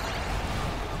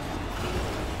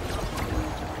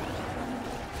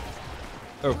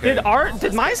 though. okay.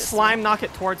 Did my slime knock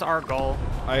it towards our goal?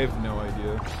 I have no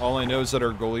idea. All I know is that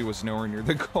our goalie was nowhere near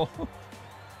the goal.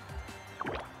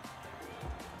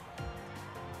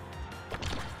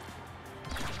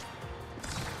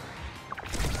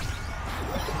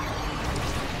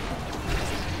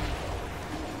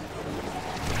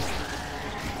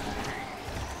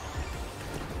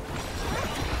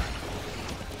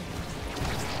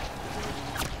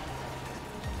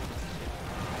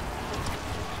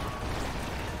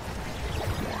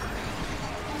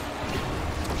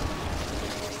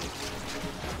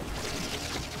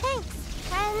 Thanks,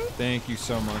 friends. Thank you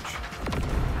so much.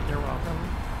 You're welcome.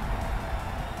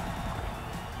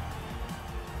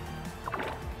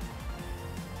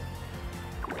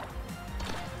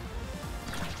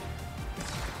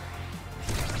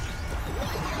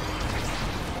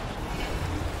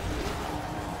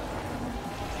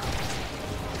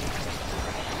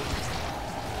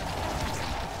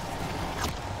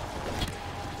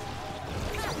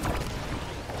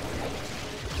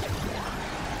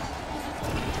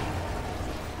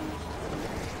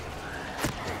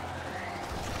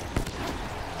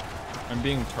 I'm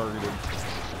being targeted.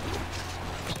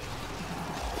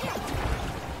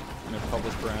 In a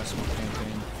public harassment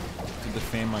campaign to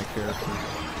defame my character.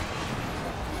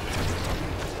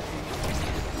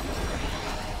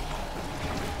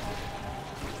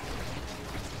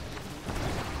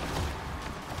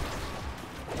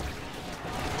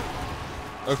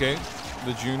 Okay,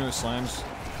 the Juno Slimes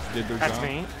did their That's job.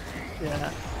 me.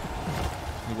 Yeah.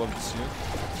 We love to see it.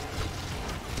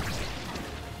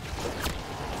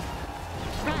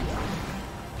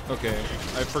 Okay,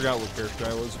 I forgot what character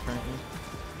I was apparently.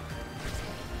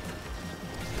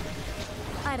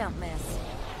 I don't miss.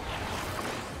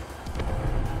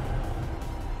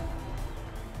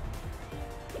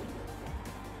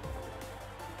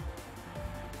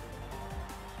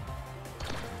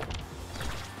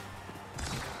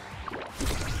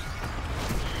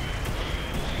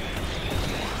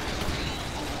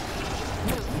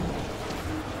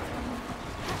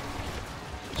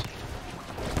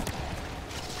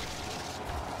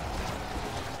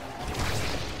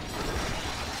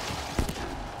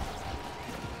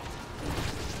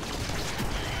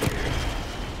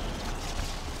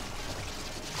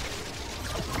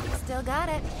 Still got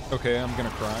it. Okay, I'm gonna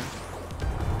cry.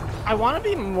 I want to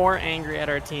be more angry at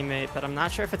our teammate, but I'm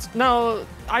not sure if it's... No,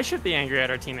 I should be angry at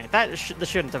our teammate. That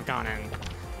shouldn't have gone in.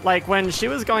 Like, when she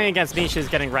was going against me, she was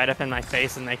getting right up in my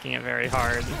face and making it very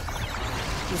hard.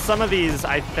 Some of these,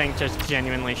 I think, just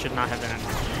genuinely should not have been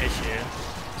an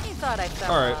issue. You thought I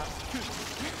fell Alright.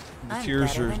 off. The I'm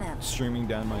tears better are than ever. streaming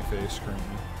down my face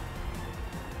currently.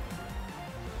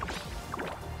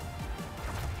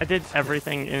 I did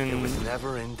everything in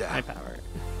Never in my doubt. power.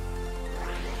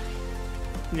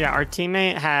 Yeah, our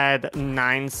teammate had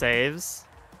 9 saves.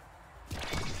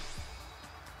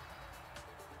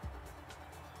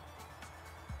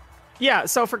 Yeah,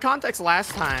 so for context,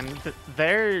 last time,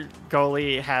 their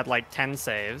goalie had like 10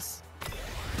 saves,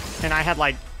 and I had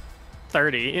like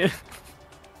 30.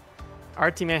 Our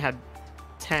teammate had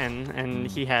 10, and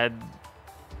he had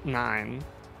 9.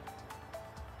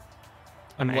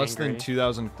 I'm I'm less than angry.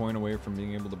 2,000 coin away from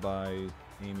being able to buy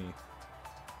Amy.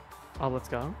 Oh, let's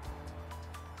go.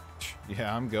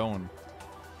 Yeah, I'm going.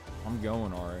 I'm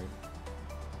going alright.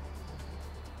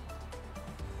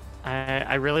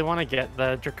 I really want to get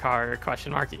the Drakkar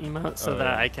question mark emote so Oh, that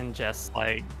yeah. I can just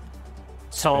like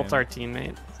taunt Spam. our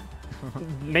teammate.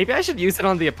 Maybe I should use it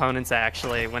on the opponents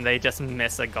actually when they just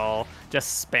miss a goal.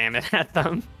 Just spam it at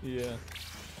them. Yeah.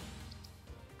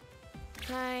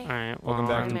 Hi. All right. Welcome well,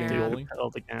 back I'm to gonna the do goalie. the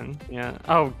build again. Yeah.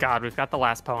 Oh God, we've got the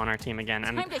last Poe on our team again,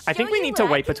 and Time to I think show we you need to what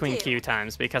I wait can between do. queue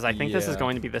times because I think this is Yeah.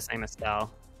 going to be the same as Stell.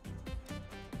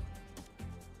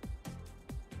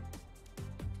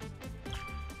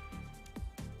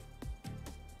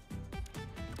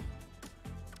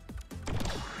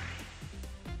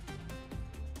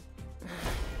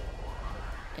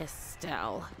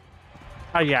 Estelle.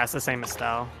 Oh yeah, it's the same as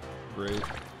Stell. Great.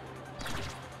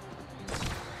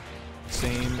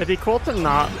 Same. It'd be cool to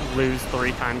not lose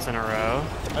 3 times in a row.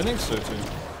 I think so too.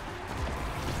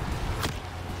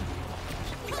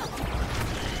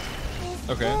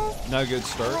 Okay, not a good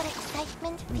start What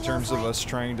excitement in feels terms of like. us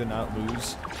trying to not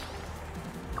lose.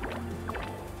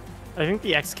 I think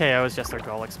the XKO is just their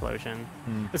goal explosion.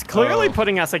 It's clearly Oh.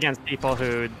 putting us against people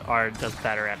who are just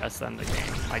better at us than the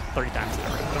game, like 3 times in a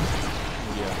row.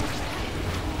 Yeah.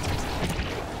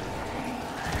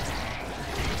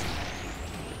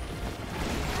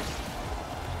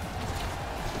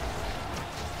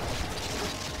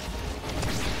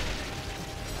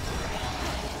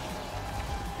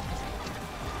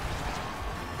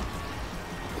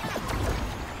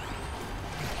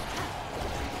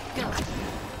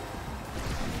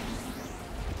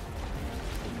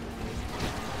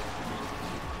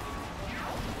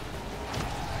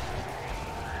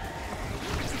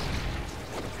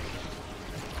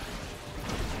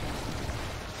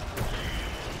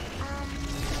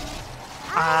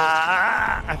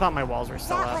 I thought my walls were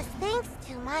still That up. was thanks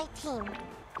to my team.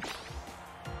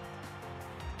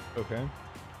 Okay.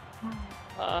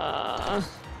 Uh,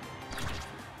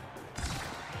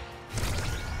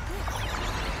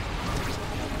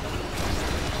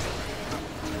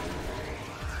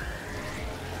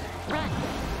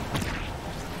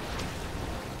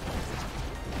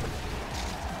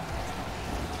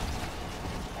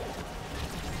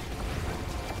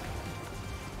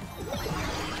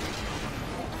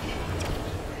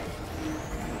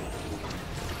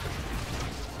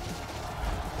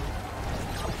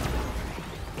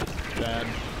 Bad.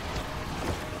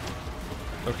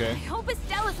 Okay. I hope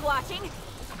Estella's watching.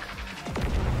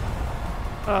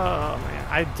 oh man,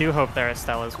 I do hope there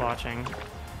Estella's watching.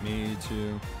 Me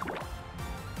too.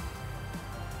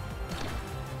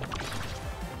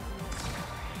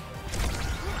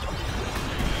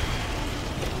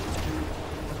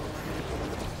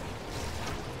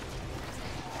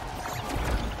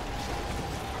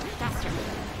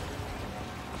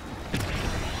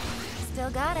 Still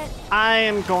got it. I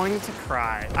am going to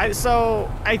cry.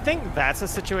 So I think that's a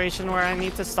situation where I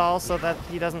need to stall so that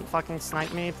he doesn't fucking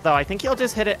snipe me. Though I think he'll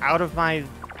just hit it out of my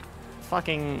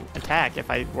fucking attack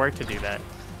if I were to do that.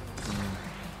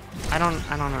 I don't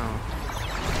know.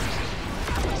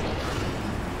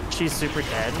 She's super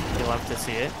dead. You love to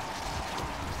see it.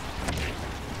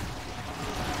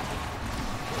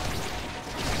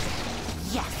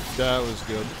 Yes. That was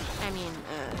good. I mean,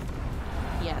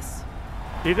 yes.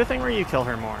 Do the thing where you kill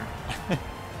her more.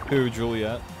 Who,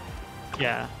 Juliet?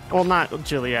 Yeah. Well, not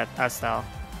Juliet, Estelle.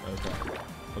 Okay.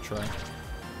 I'll try.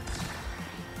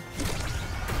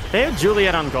 They have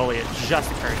Juliet on goalie. It just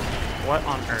hurt. What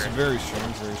on It's earth? very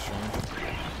strange, very strange.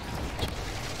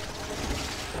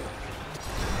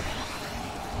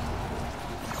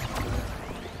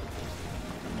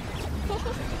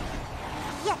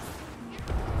 Yes.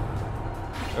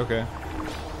 Okay.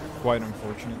 Quite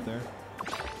unfortunate there.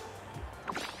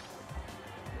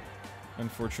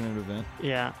 Unfortunate event.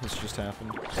 Yeah. This just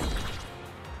happened.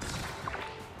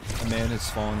 A man has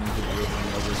fallen into the river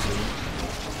in the other city.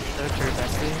 So true,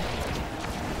 bestie.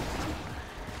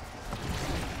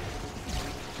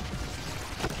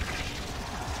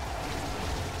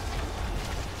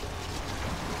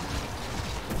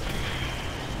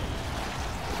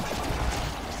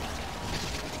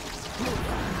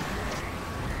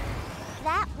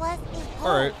 That was a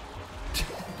Alright.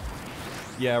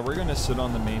 Yeah, we're gonna sit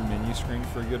on the main menu screen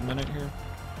for a good minute here.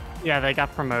 Yeah, they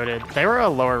got promoted. They were a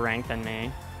lower rank than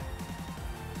me.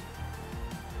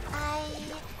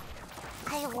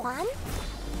 I won?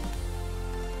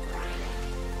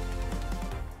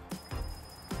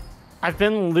 I've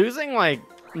been losing, like,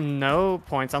 no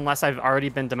points unless I've already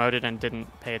been demoted and didn't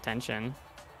pay attention.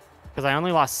 Because I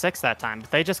only lost 6 that time, but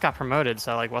they just got promoted,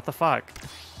 so, like, what the fuck?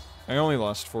 I only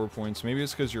lost 4 points. Maybe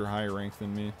it's because you're higher ranked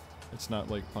than me. It's not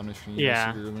like punishing you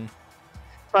Yeah. severely.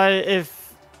 But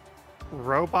if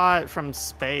Robot from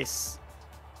Space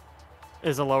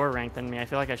is a lower rank than me, I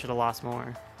feel like I should have lost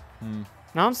more.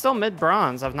 No, I'm still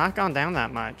mid-bronze. I've not gone down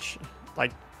that much,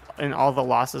 like, in all the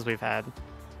losses we've had.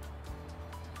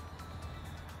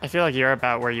 I feel like you're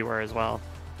about where you were as well.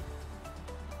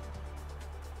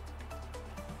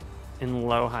 In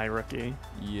low-high rookie.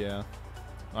 Yeah.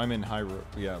 I'm in low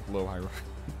high rook.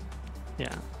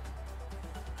 Yeah.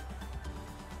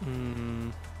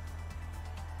 You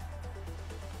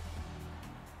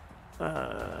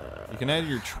can add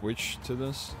your Twitch to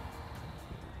this.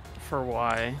 For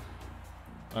why?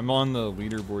 I'm on the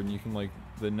leaderboard and you can, like,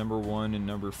 the number 1 and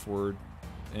number 4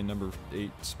 and number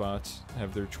 8 spots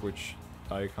have their Twitch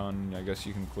icon. I guess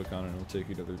you can click on it and it'll take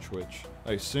you to their Twitch.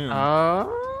 I assume.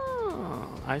 Oh,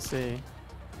 I see.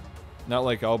 Not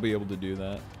like I'll be able to do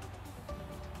that.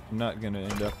 I'm not gonna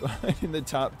end up in the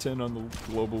top 10 on the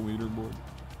global leaderboard.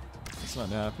 It's not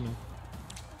happening.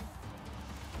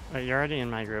 You're already in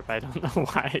my group. I don't know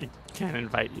why I can't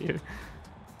invite you.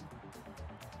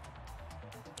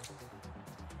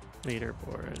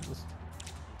 Leaderboards.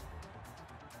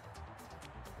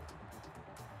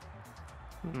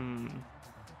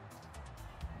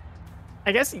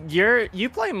 I guess you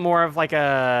play more of like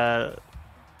a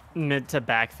mid to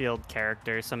backfield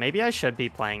character, so maybe I should be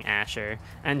playing Asher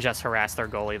and just harass their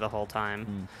goalie the whole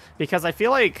time. Because I feel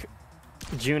like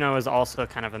Juno is also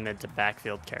kind of a mid to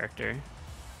backfield character.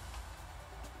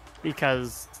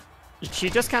 Because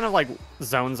she just kind of like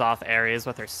zones off areas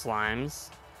with her slimes.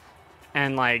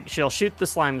 And like she'll shoot the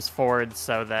slimes forward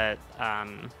so that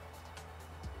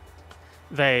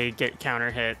they get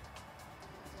counter hit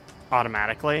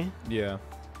automatically. Yeah.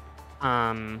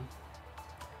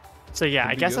 So yeah,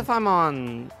 Could I be guess good. if I'm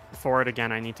on forward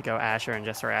again, I need to go Asher and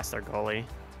just harass their goalie.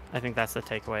 I think that's the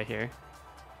takeaway here.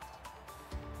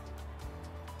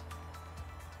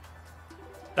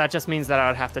 That just means that I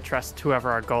would have to trust whoever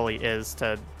our goalie is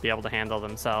to be able to handle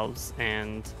themselves,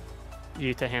 and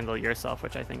you to handle yourself,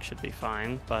 which I think should be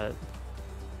fine, but...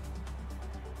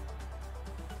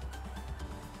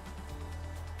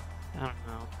 I don't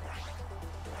know.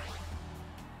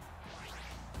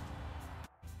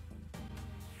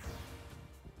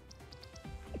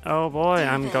 Oh boy,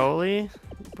 I'm goalie?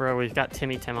 Bro, we've got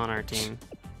Timmy Tim on our team.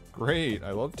 Great.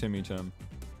 I love Timmy Tim.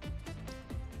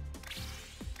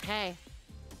 Hey.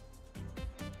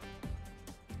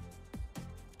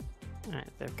 Alright,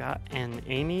 they've got an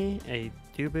Amy, a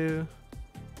Dubu,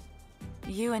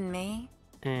 You and me?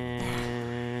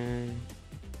 and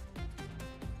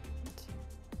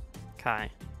Kai.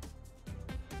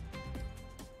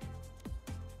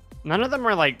 None of them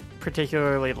are like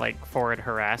particularly like forward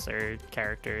harasser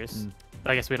characters.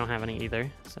 I guess we don't have any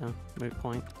either, so moot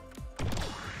point.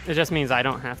 It just means I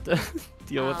don't have to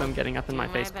deal with them getting up in my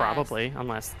do my face, best. probably,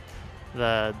 unless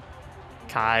the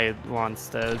Kai wants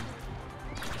to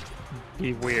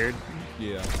be weird.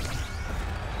 Yeah.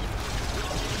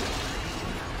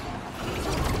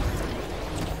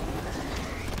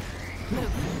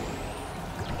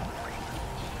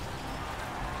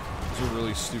 It's a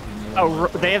really stupid move. Oh,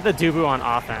 they have the Dubu on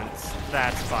offense.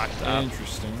 That's fucked up.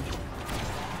 Interesting.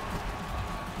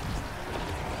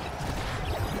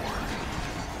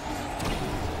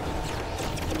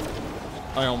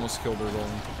 I almost killed her though.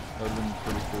 That would've been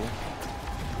pretty cool.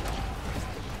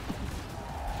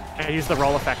 I used the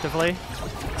roll effectively.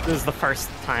 This is the first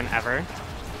time ever.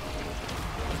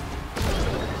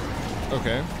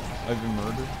 Okay. I've been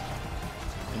murdered.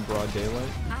 In broad daylight.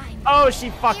 Oh, she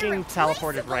fucking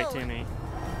teleported right to me.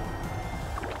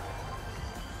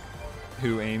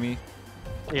 Who, Amy?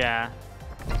 Yeah.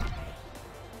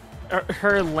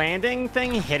 Her landing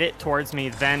thing hit it towards me,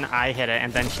 then I hit it,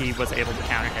 and then she was able to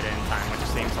counter hit it in time, which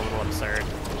seems a little absurd.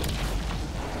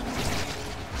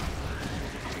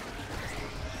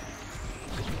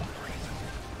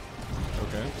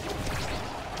 Okay.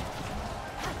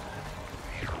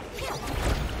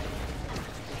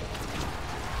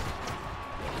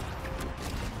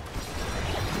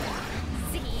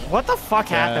 What the fuck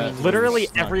happened? That Literally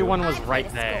was not everyone good. was right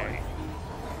there.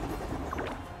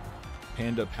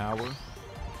 Panda power.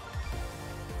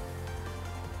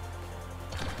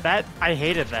 That, I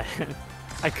hated that.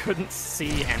 I couldn't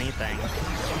see anything.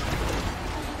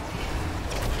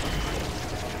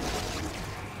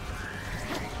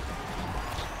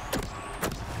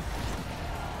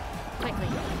 Quickly.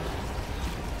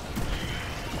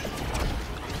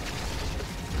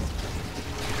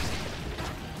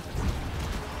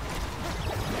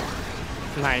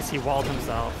 Nice, he walled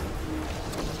himself.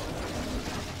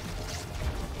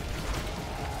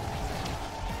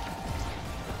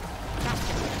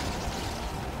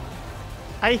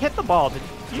 I hit the ball. Did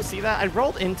you see that? I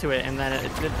rolled into it and then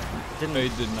it didn't I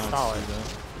did not stall see it.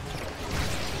 that.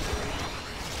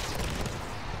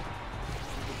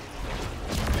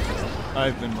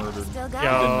 I've been murdered. Still got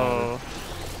Yo.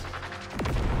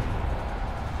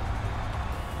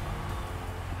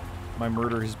 My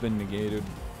murder has been negated.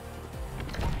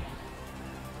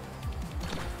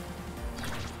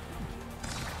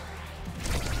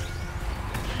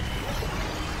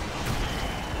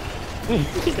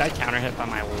 He got counter hit by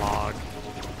my log.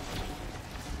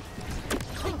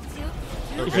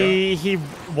 Okay. He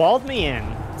walled me in.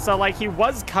 So like he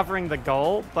was covering the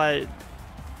goal, but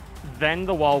then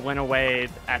the wall went away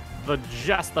at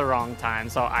just the wrong time,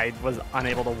 so I was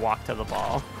unable to walk to the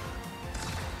ball.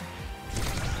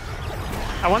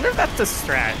 I wonder if that's the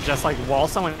strat, just like wall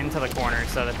someone into the corner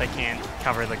so that they can't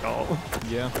cover the goal.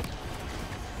 Yeah.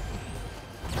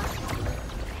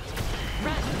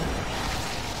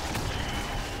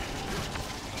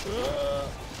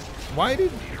 Why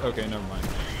did... Okay, never mind.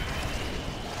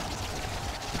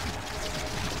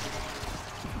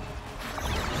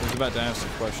 I was about to ask a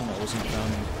question that wasn't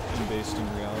found and based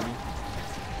in reality.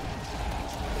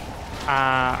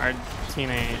 Our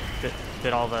teammate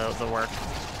did all the work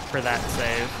for that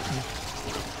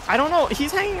save. I don't know,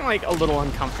 he's hanging like a little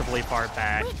uncomfortably far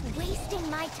back. Quit wasting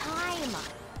my time.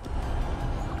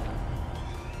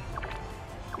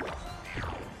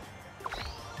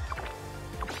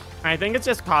 I think it's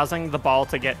just causing the ball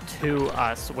to get to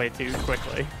us way too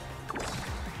quickly.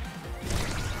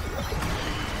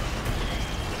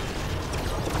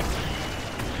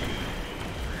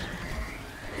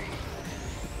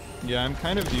 Yeah, I'm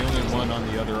kind of the only one on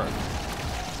the other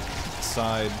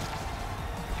side.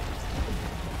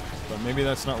 But maybe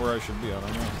that's not where I should be, I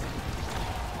don't know.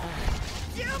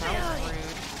 That was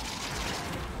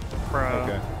rude. Bro.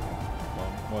 Okay.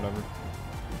 Well, whatever.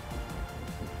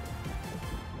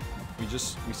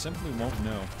 We simply won't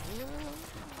know.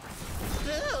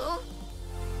 Boo!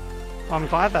 Well, I'm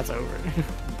glad that's over.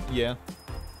 Yeah.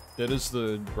 That is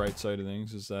the bright side of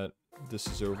things, is that this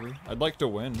is over. I'd like to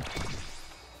win.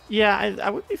 Yeah, I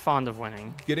would be fond of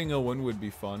winning. Getting a win would be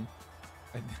fun.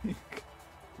 I think.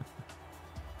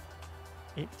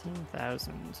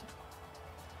 18,000.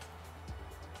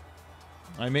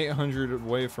 I'm 800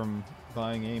 away from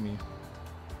buying Amy.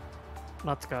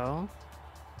 Let's go.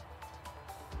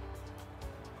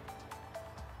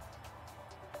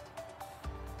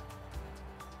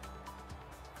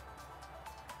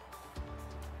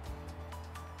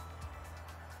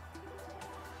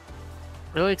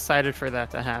 Really excited for that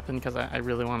to happen because I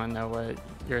really want to know what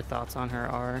your thoughts on her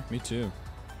are. Me too.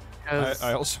 'Cause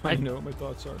I also know what my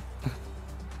thoughts are.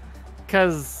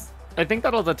 Because I think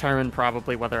that'll determine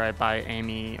probably whether I buy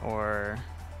Amy or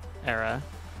Era.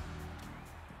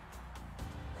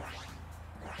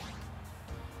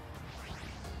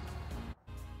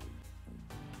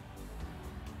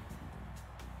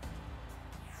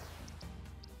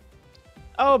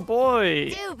 Oh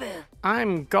boy! Dubu!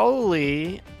 I'm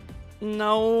goalie.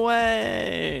 No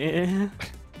way.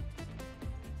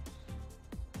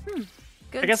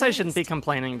 Good I guess I shouldn't be taste.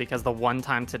 complaining because the one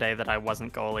time today that I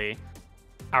wasn't goalie,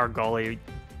 our goalie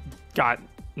got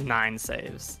 9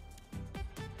 saves.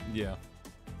 Yeah.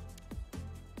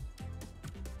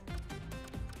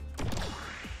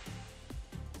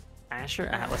 Asher,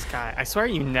 Atlas, Kai. I swear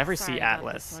you never Sorry see about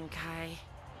Atlas. this one, Kai.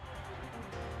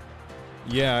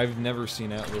 Yeah, I've never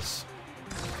seen Atlas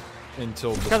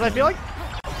until this Because I feel one.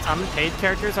 like some paid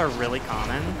characters are really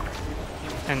common,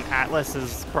 and Atlas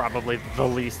is probably the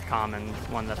least common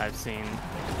one that I've seen.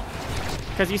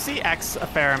 Because you see X a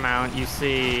fair amount, you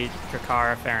see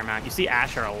Drakkar a fair amount, you see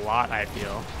Asher a lot, I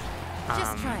feel.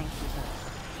 Just try and keep up.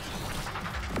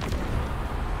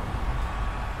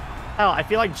 Hell, I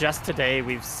feel like just today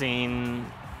we've seen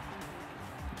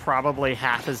probably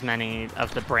half as many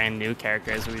of the brand new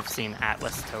characters we've seen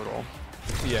Atlas total.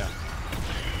 Yeah.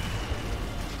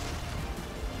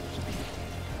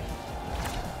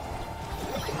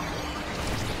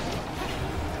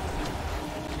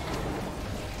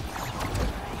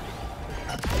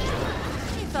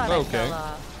 You thought I Okay. fell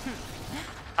off.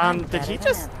 Did better he than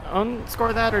just ever.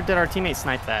 score that, or did our teammate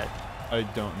snipe that? I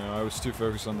don't know. I was too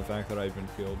focused on the fact that I'd been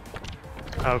killed.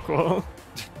 Oh, cool.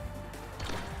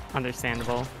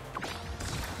 Understandable.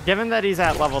 Given that he's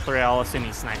at level 3, I'll assume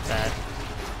he sniped that.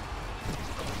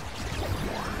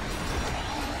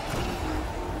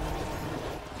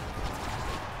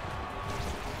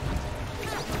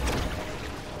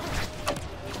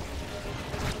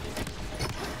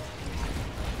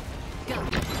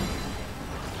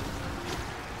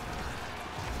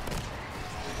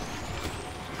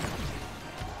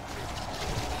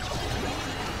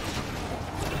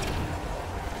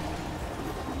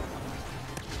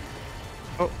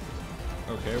 Oh,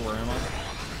 Okay, where am I?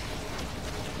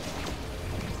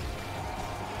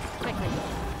 Quickly.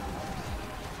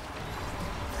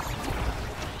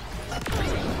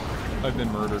 I've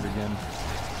been murdered again.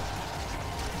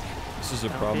 This is a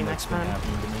Don't problem be that's next been time.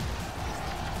 happening to me.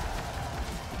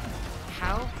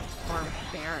 How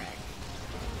barbaric.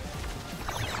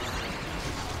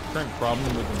 Current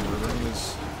problem with the murdering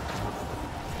is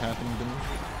happening to me.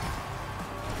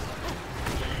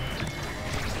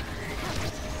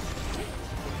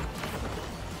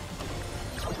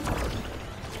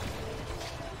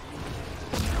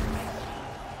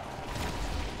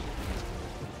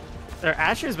 their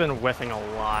Asher's been whiffing a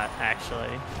lot,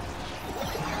 actually.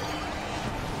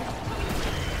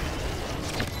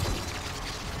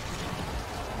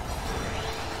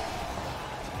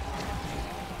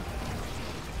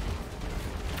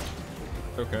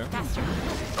 Okay. Faster.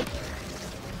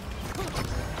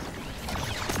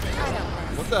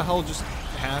 What the hell just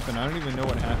happened? I don't even know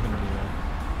what happened anymore.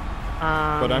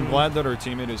 But I'm Um, glad that our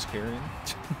teammate is carrying.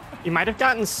 You might have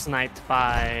gotten sniped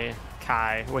by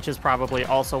Kai, which is probably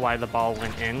also why the ball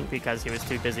went in, because he was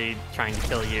too busy trying to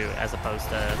kill you as opposed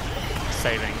to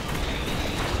saving.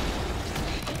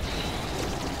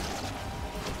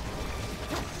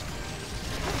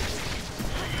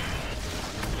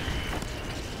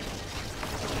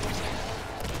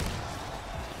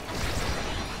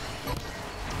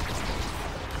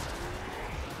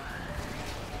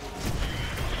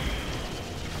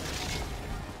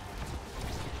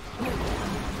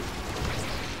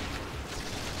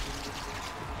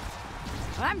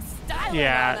 I'm styling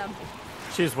Yeah. on them.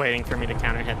 She was waiting for me to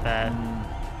counter hit that.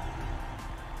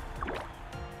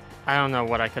 I don't know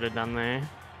what I could have done there.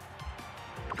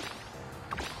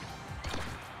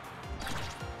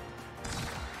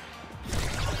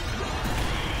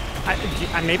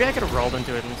 Maybe I could have rolled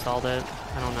into it and installed it.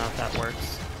 I don't know if that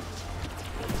works.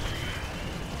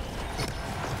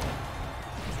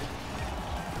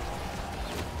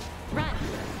 Run.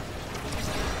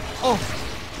 Oh!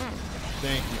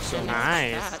 Thank you so much.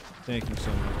 Nice. That. Thank you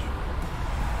so much.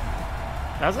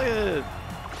 That was a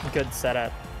good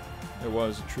setup. It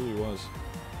was. It truly was.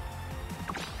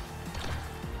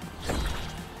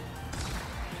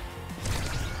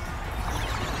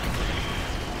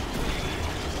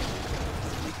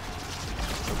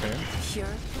 Okay. Pure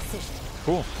precision.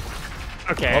 Cool.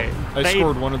 Okay. Well, I they-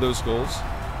 scored one of those goals.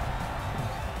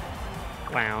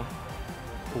 Wow.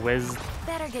 Wiz.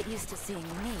 Better get used to seeing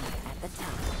me at the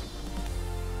top.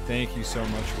 Thank you so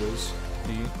much, Wiz.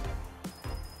 D.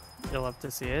 You'll love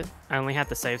to see it. I only had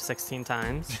to save 16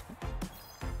 times.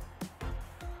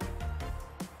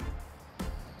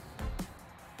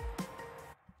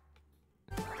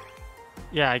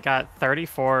 Yeah, I got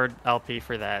 34 LP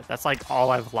for that. That's like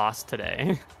all I've lost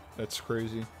today. That's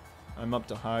crazy. I'm up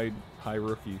to high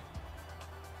rookie.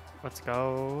 Let's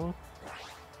go.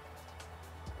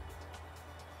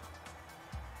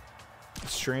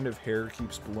 strand of hair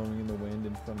keeps blowing in the wind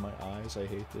in front of my eyes. I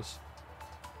hate this.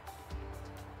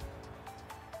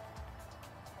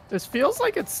 This feels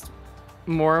like it's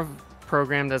more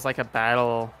programmed as like a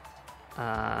battle,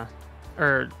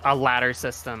 or a ladder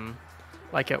system,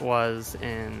 like it was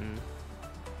in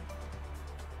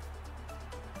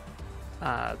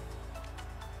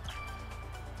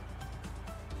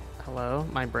hello,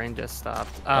 my brain just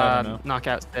stopped. I don't know.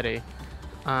 Knockout City.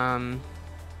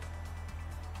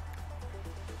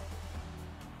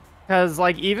 Because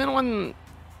like even when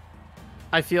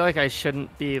I feel like I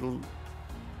shouldn't be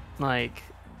like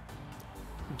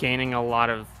gaining a lot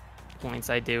of points,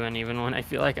 I do, and even when I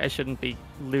feel like I shouldn't be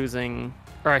losing,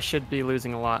 or I should be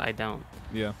losing a lot, I don't.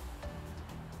 Yeah.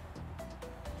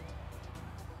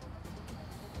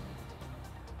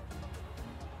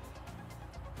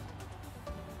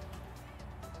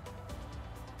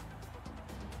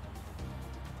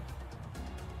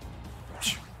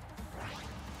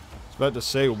 I was about to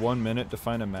say 1 minute to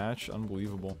find a match.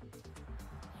 Unbelievable.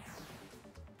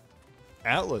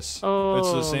 Atlas. Oh,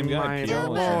 it's the same guy. my Pyology.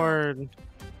 lord.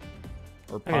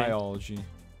 Or Okay. Pyology.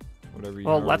 Whatever you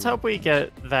Well, know. let's hope we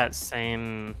get that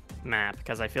same map,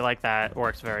 because I feel like that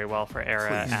works very well for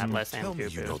Era, Please, Atlas, and tell me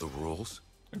you know Kupu. the rules.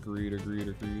 Agreed.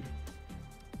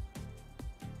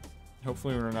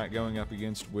 Hopefully we're not going up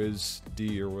against Wiz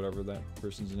D or whatever that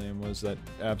person's name was that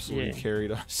absolutely Yeah.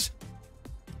 carried us.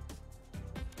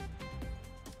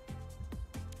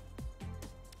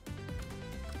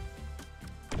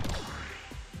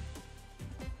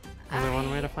 Only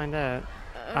one way to find out.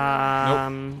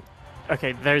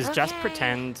 Okay, there's Just Okay,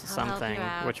 Pretend I'll help something, you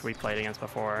out. which we played against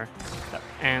before.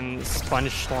 And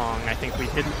Sponge Schlong, I think we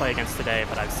didn't play against today,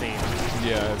 but I've seen.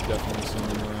 Yeah, I've definitely seen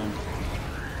them around.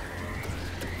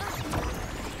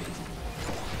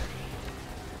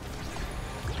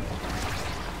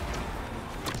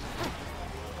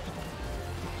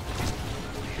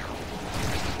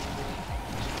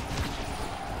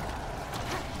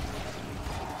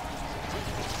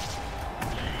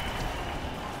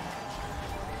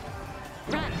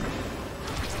 Run.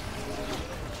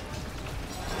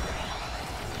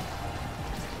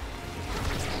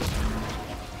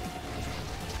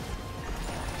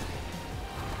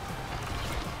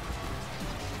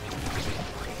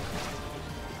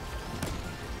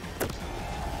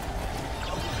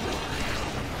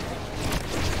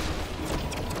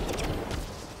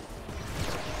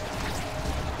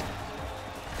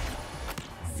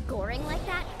 Scoring like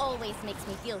that always makes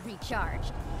me feel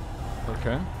recharged.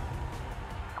 Okay.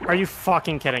 Are you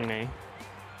fucking kidding me?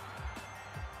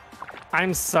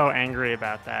 I'm so angry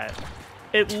about that.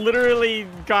 It literally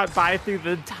got by through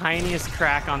the tiniest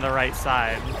crack on the right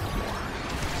side.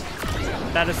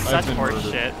 That is such been horse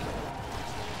murdered. shit.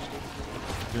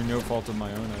 Through no fault of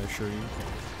my own, I assure you.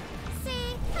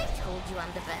 See, I told you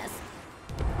I'm the best.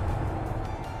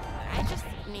 I just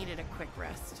needed a quick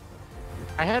rest.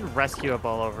 I had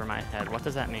rescuable over my head. What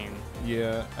does that mean?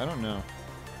 Yeah, I don't know.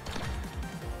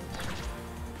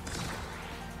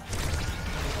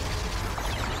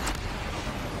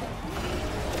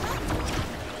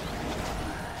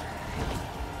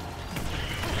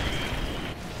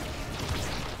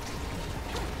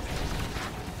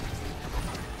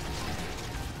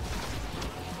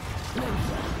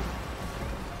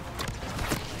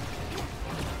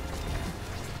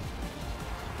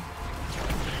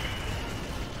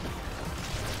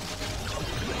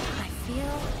 I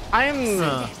feel I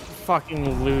am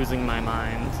fucking losing my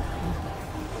mind.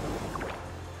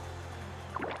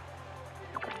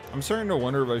 I'm starting to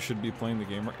wonder if I should be playing the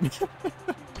game right now.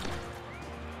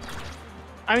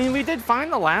 I mean, we did fine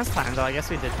the last time, though. I guess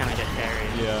we did kind of get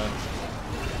carried. Yeah.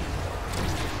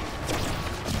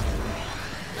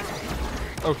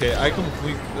 Okay,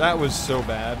 that was so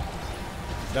bad.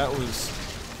 That was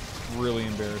really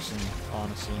embarrassing,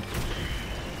 honestly.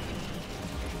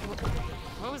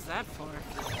 What was that for?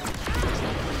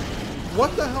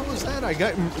 What the hell was that? I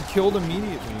got killed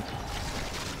immediately.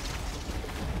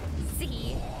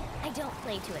 See, I don't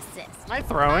play to assist. Am I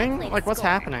throwing? play to Like, what's score.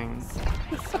 happening?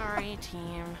 Sorry,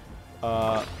 team.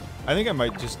 I think I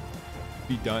might just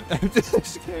be done. I'm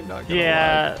just kidding, not gonna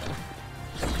Yeah.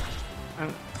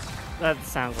 That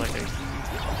sounds like a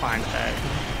fine bet. lie.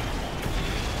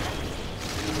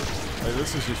 Like,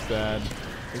 this is just bad.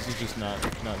 This is just not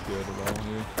good at all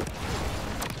here.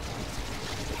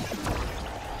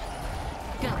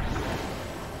 Go.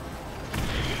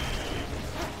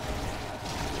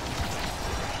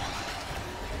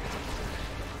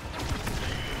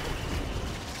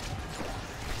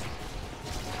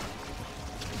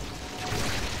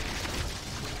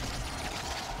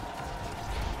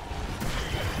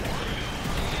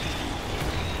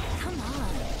 come on.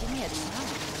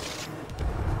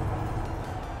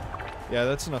 Yeah,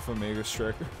 that's enough Omega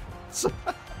Striker.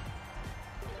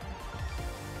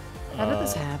 How did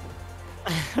this happen?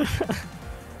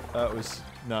 That was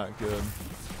not good.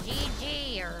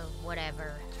 GG or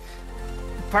whatever.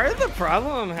 Part of the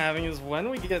problem I'm having is when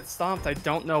we get stomped, I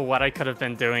don't know what I could have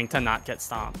been doing to not get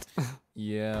stomped.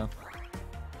 Yeah.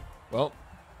 Well,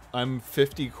 I'm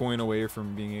 50 coin away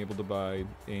from being able to buy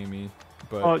Amy,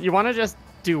 but Well, you want to just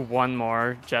do one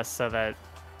more just so that...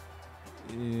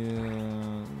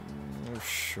 yeah,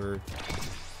 sure.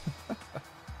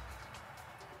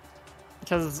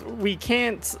 Because we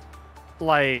can't,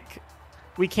 like...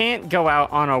 We can't go out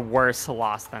on a worse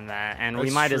loss than that, and we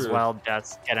That's might as true. well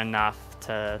just get enough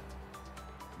to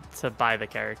buy the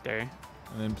character.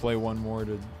 And then play one more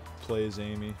to play as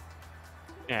Amy.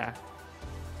 Yeah.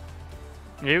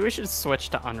 Maybe we should switch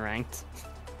to unranked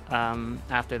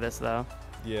after this, though.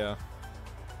 Yeah.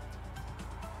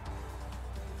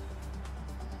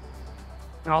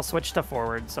 I'll switch to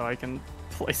forward so I can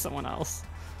play someone else.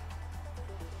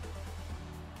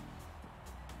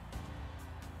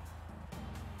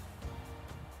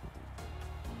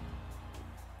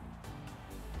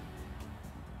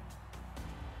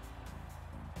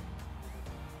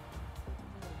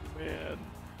 Man.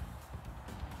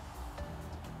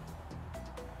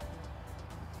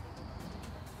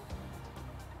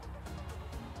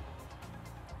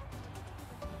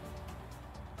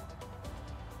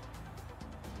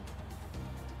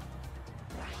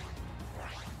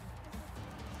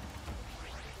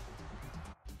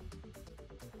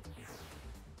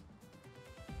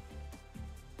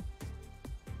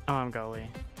 Oh, I'm goalie.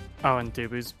 Oh, and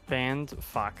Dubu's banned?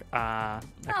 Fuck. Okay.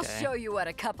 I'll show you what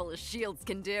a couple of shields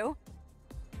can do.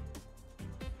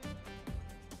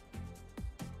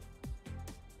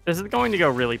 This is going to go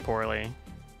really poorly.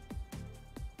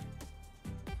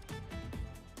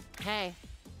 Hey,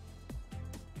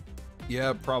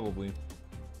 Yeah, probably.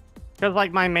 Because,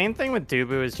 like, my main thing with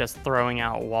Dubu is just throwing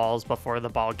out walls before the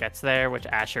ball gets there, which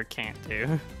Asher can't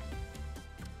do.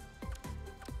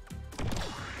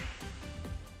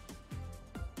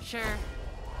 sure.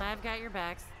 I've got your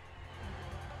backs.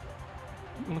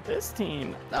 With this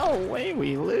team, no way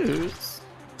we lose.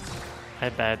 I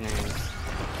have bad news.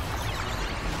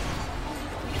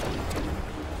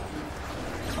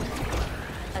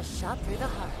 A shot through the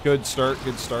heart. Good start,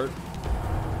 good start.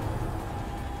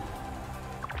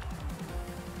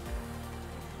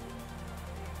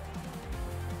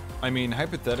 I mean,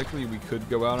 hypothetically, we could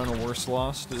go out on a worse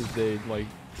loss if they, like,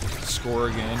 score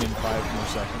again in 5 more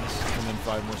seconds, and then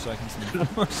 5 more seconds, and then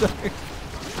 5 more seconds.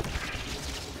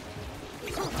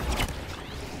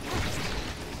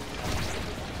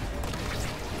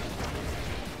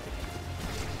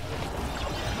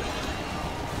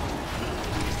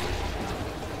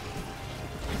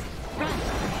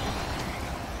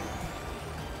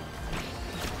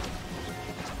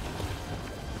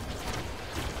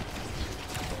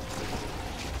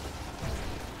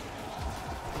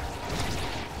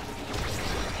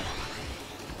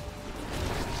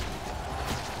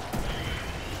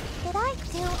 Did I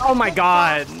do Oh my good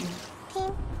god! job,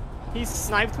 team? He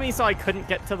sniped me so I couldn't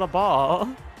get to the ball.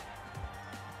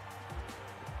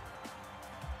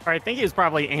 Or I think he was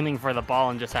probably aiming for the ball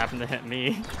and just happened to hit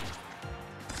me.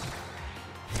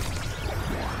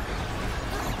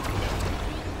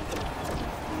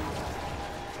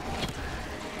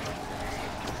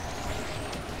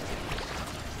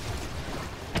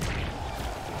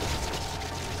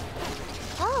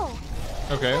 Oh,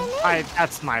 Okay,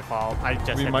 That's my fault. I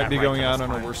just we hit might that be right going to the out on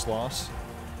a spine. worse loss.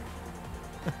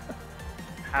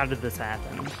 How did this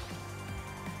happen?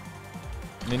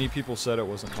 Many people said it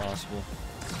wasn't possible.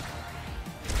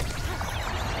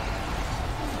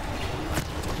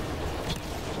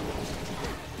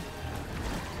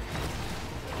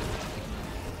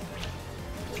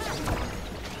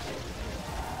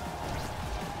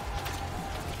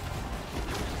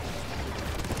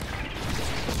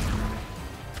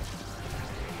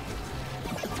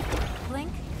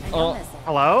 Blink, and Oh. you'll miss it.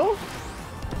 Hello?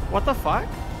 What the fuck?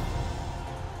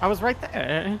 I was right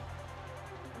there.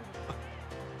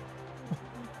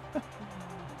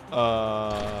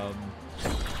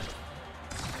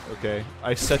 Okay,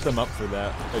 I set them up for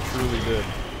that. I truly did.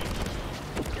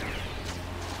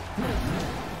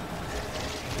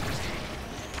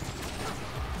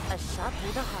 A shot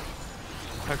through the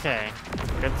heart. Okay,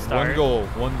 good start. One goal,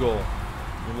 one goal.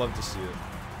 We'd love to see it.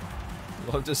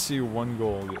 We'd love to see one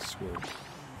goal get scored.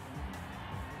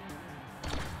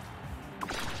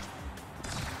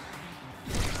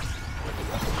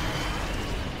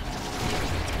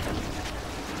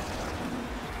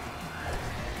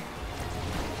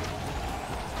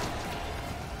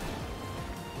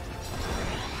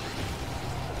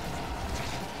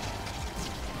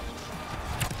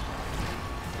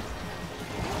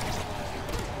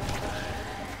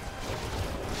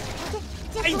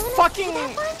 I fucking...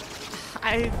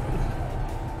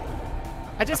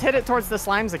 I just hit it towards the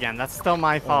slimes again. That's still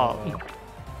my fault.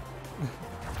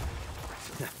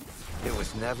 It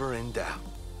was never in doubt.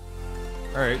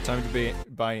 Alright, time to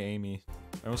buy Amy.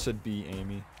 I almost said be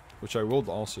Amy, which I will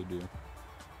also do.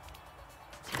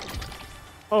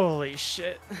 Holy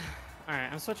shit.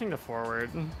 Alright, I'm switching to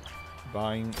forward.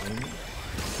 Buying Amy.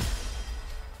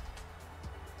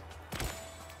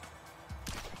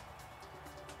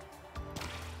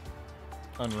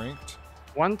 Unranked.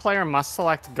 One player must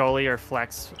select goalie or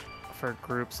flex for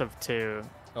groups of 2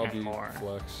 I'll and be more.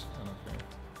 flex. I don't care.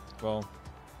 Well,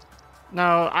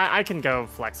 No, I can go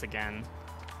flex again.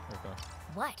 okay.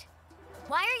 What?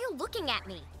 Why are you looking at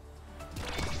me?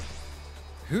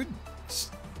 Who?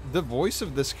 The voice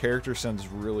of this character sounds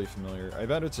really familiar. I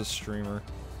bet it's a streamer.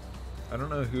 I don't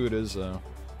know who it is though.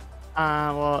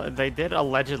 Well, they did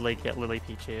allegedly get Lily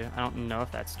Pichu. I don't know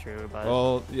if that's true, but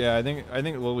Well, yeah, I think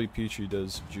Lily Peachy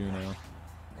does Juno.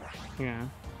 yeah.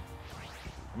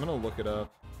 I'm gonna look it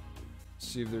up.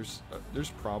 See if there's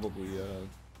probably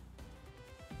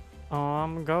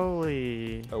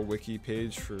Goalie. a wiki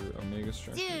page for Omega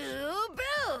Strikers.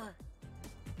 Boo!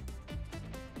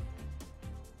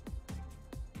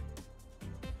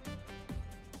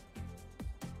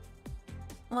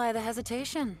 Why the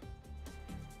hesitation?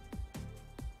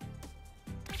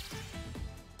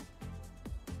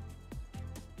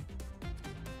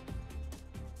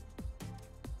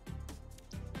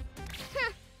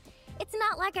 It's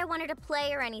not like I wanted to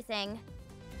play or anything.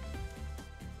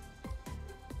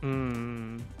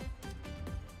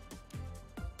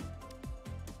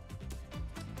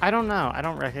 I don't know. I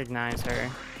don't recognize her.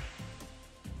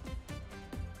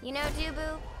 You know,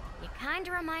 Dubu, you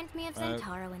kinda remind me of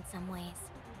Zentaro in some ways.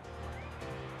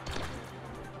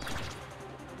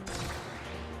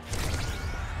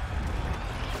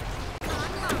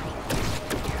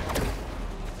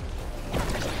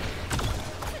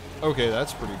 Okay,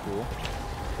 that's pretty cool.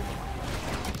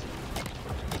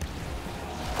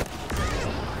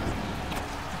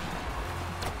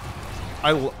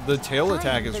 The tail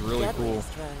attack is really cool.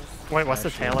 Wait, what's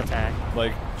the tail attack?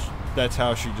 Like, that's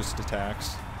how she just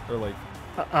attacks, or like,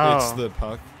 Oh. it's the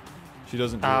puck. She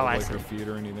doesn't do it Oh, with I like her see. feet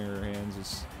or anything in her hands.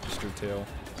 It's just her tail.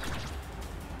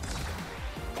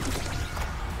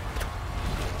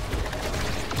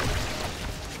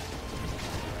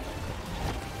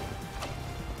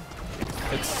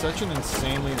 It's such an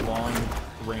insanely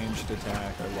long-ranged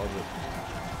attack. I love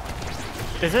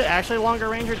it. Is it actually longer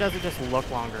range or does it just look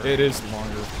longer? It is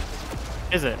longer.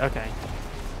 Is it? Okay.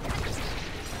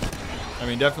 I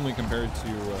mean, definitely compared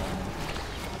to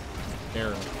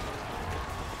Arrow.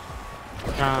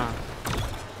 Ah.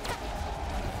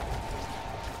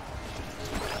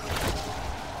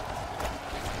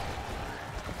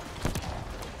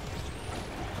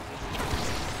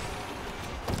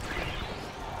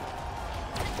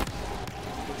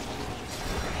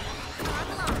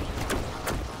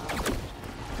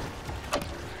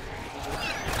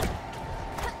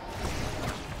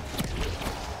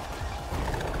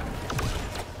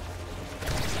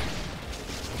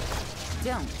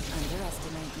 Don't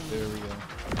underestimate me. There we go.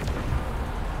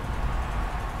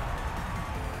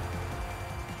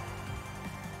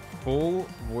 Full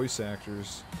voice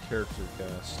actors, character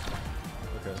cast.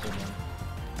 Okay, hold on.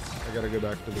 I gotta go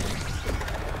back to the game.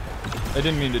 I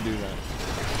didn't mean to do that.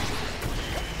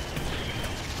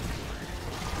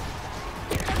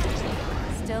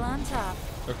 Still on top.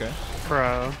 Okay.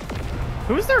 Pro.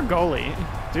 Who's their goalie?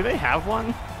 Do they have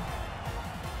one?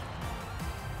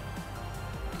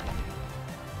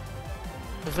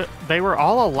 They were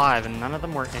all alive and none of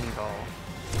them were in goal.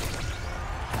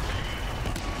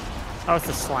 Oh, it's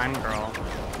the slime girl.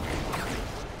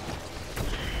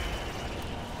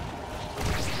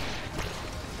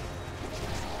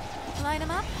 Line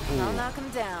him up, I'll knock him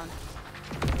down.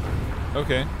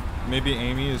 Okay. Maybe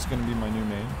Amy is gonna be my new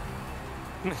main.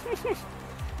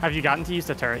 Have you gotten to use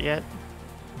the turret yet?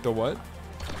 The what?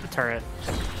 The turret.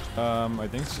 I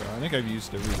think so. I think I've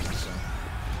used everything, so.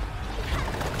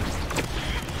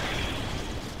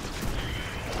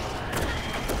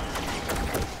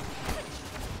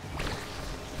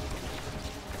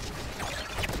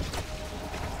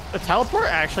 The teleport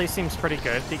actually seems pretty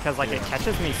good because like it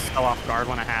catches me so off guard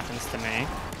when it happens to me.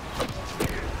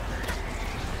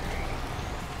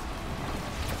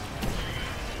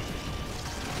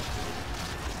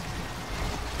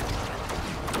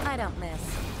 I don't miss.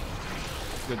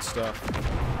 Good stuff.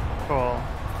 Cool.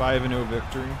 5-0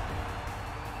 victory.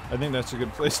 I think that's a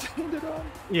good place to end it on.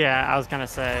 Yeah, I was gonna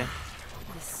say.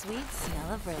 The sweet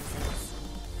smell of roses.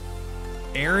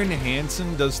 Aaron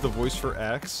Hansen does the voice for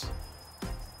X.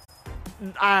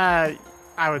 I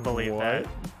would believe that.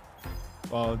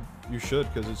 Well, you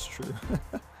should, because it's true.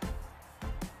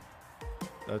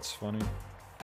 That's funny.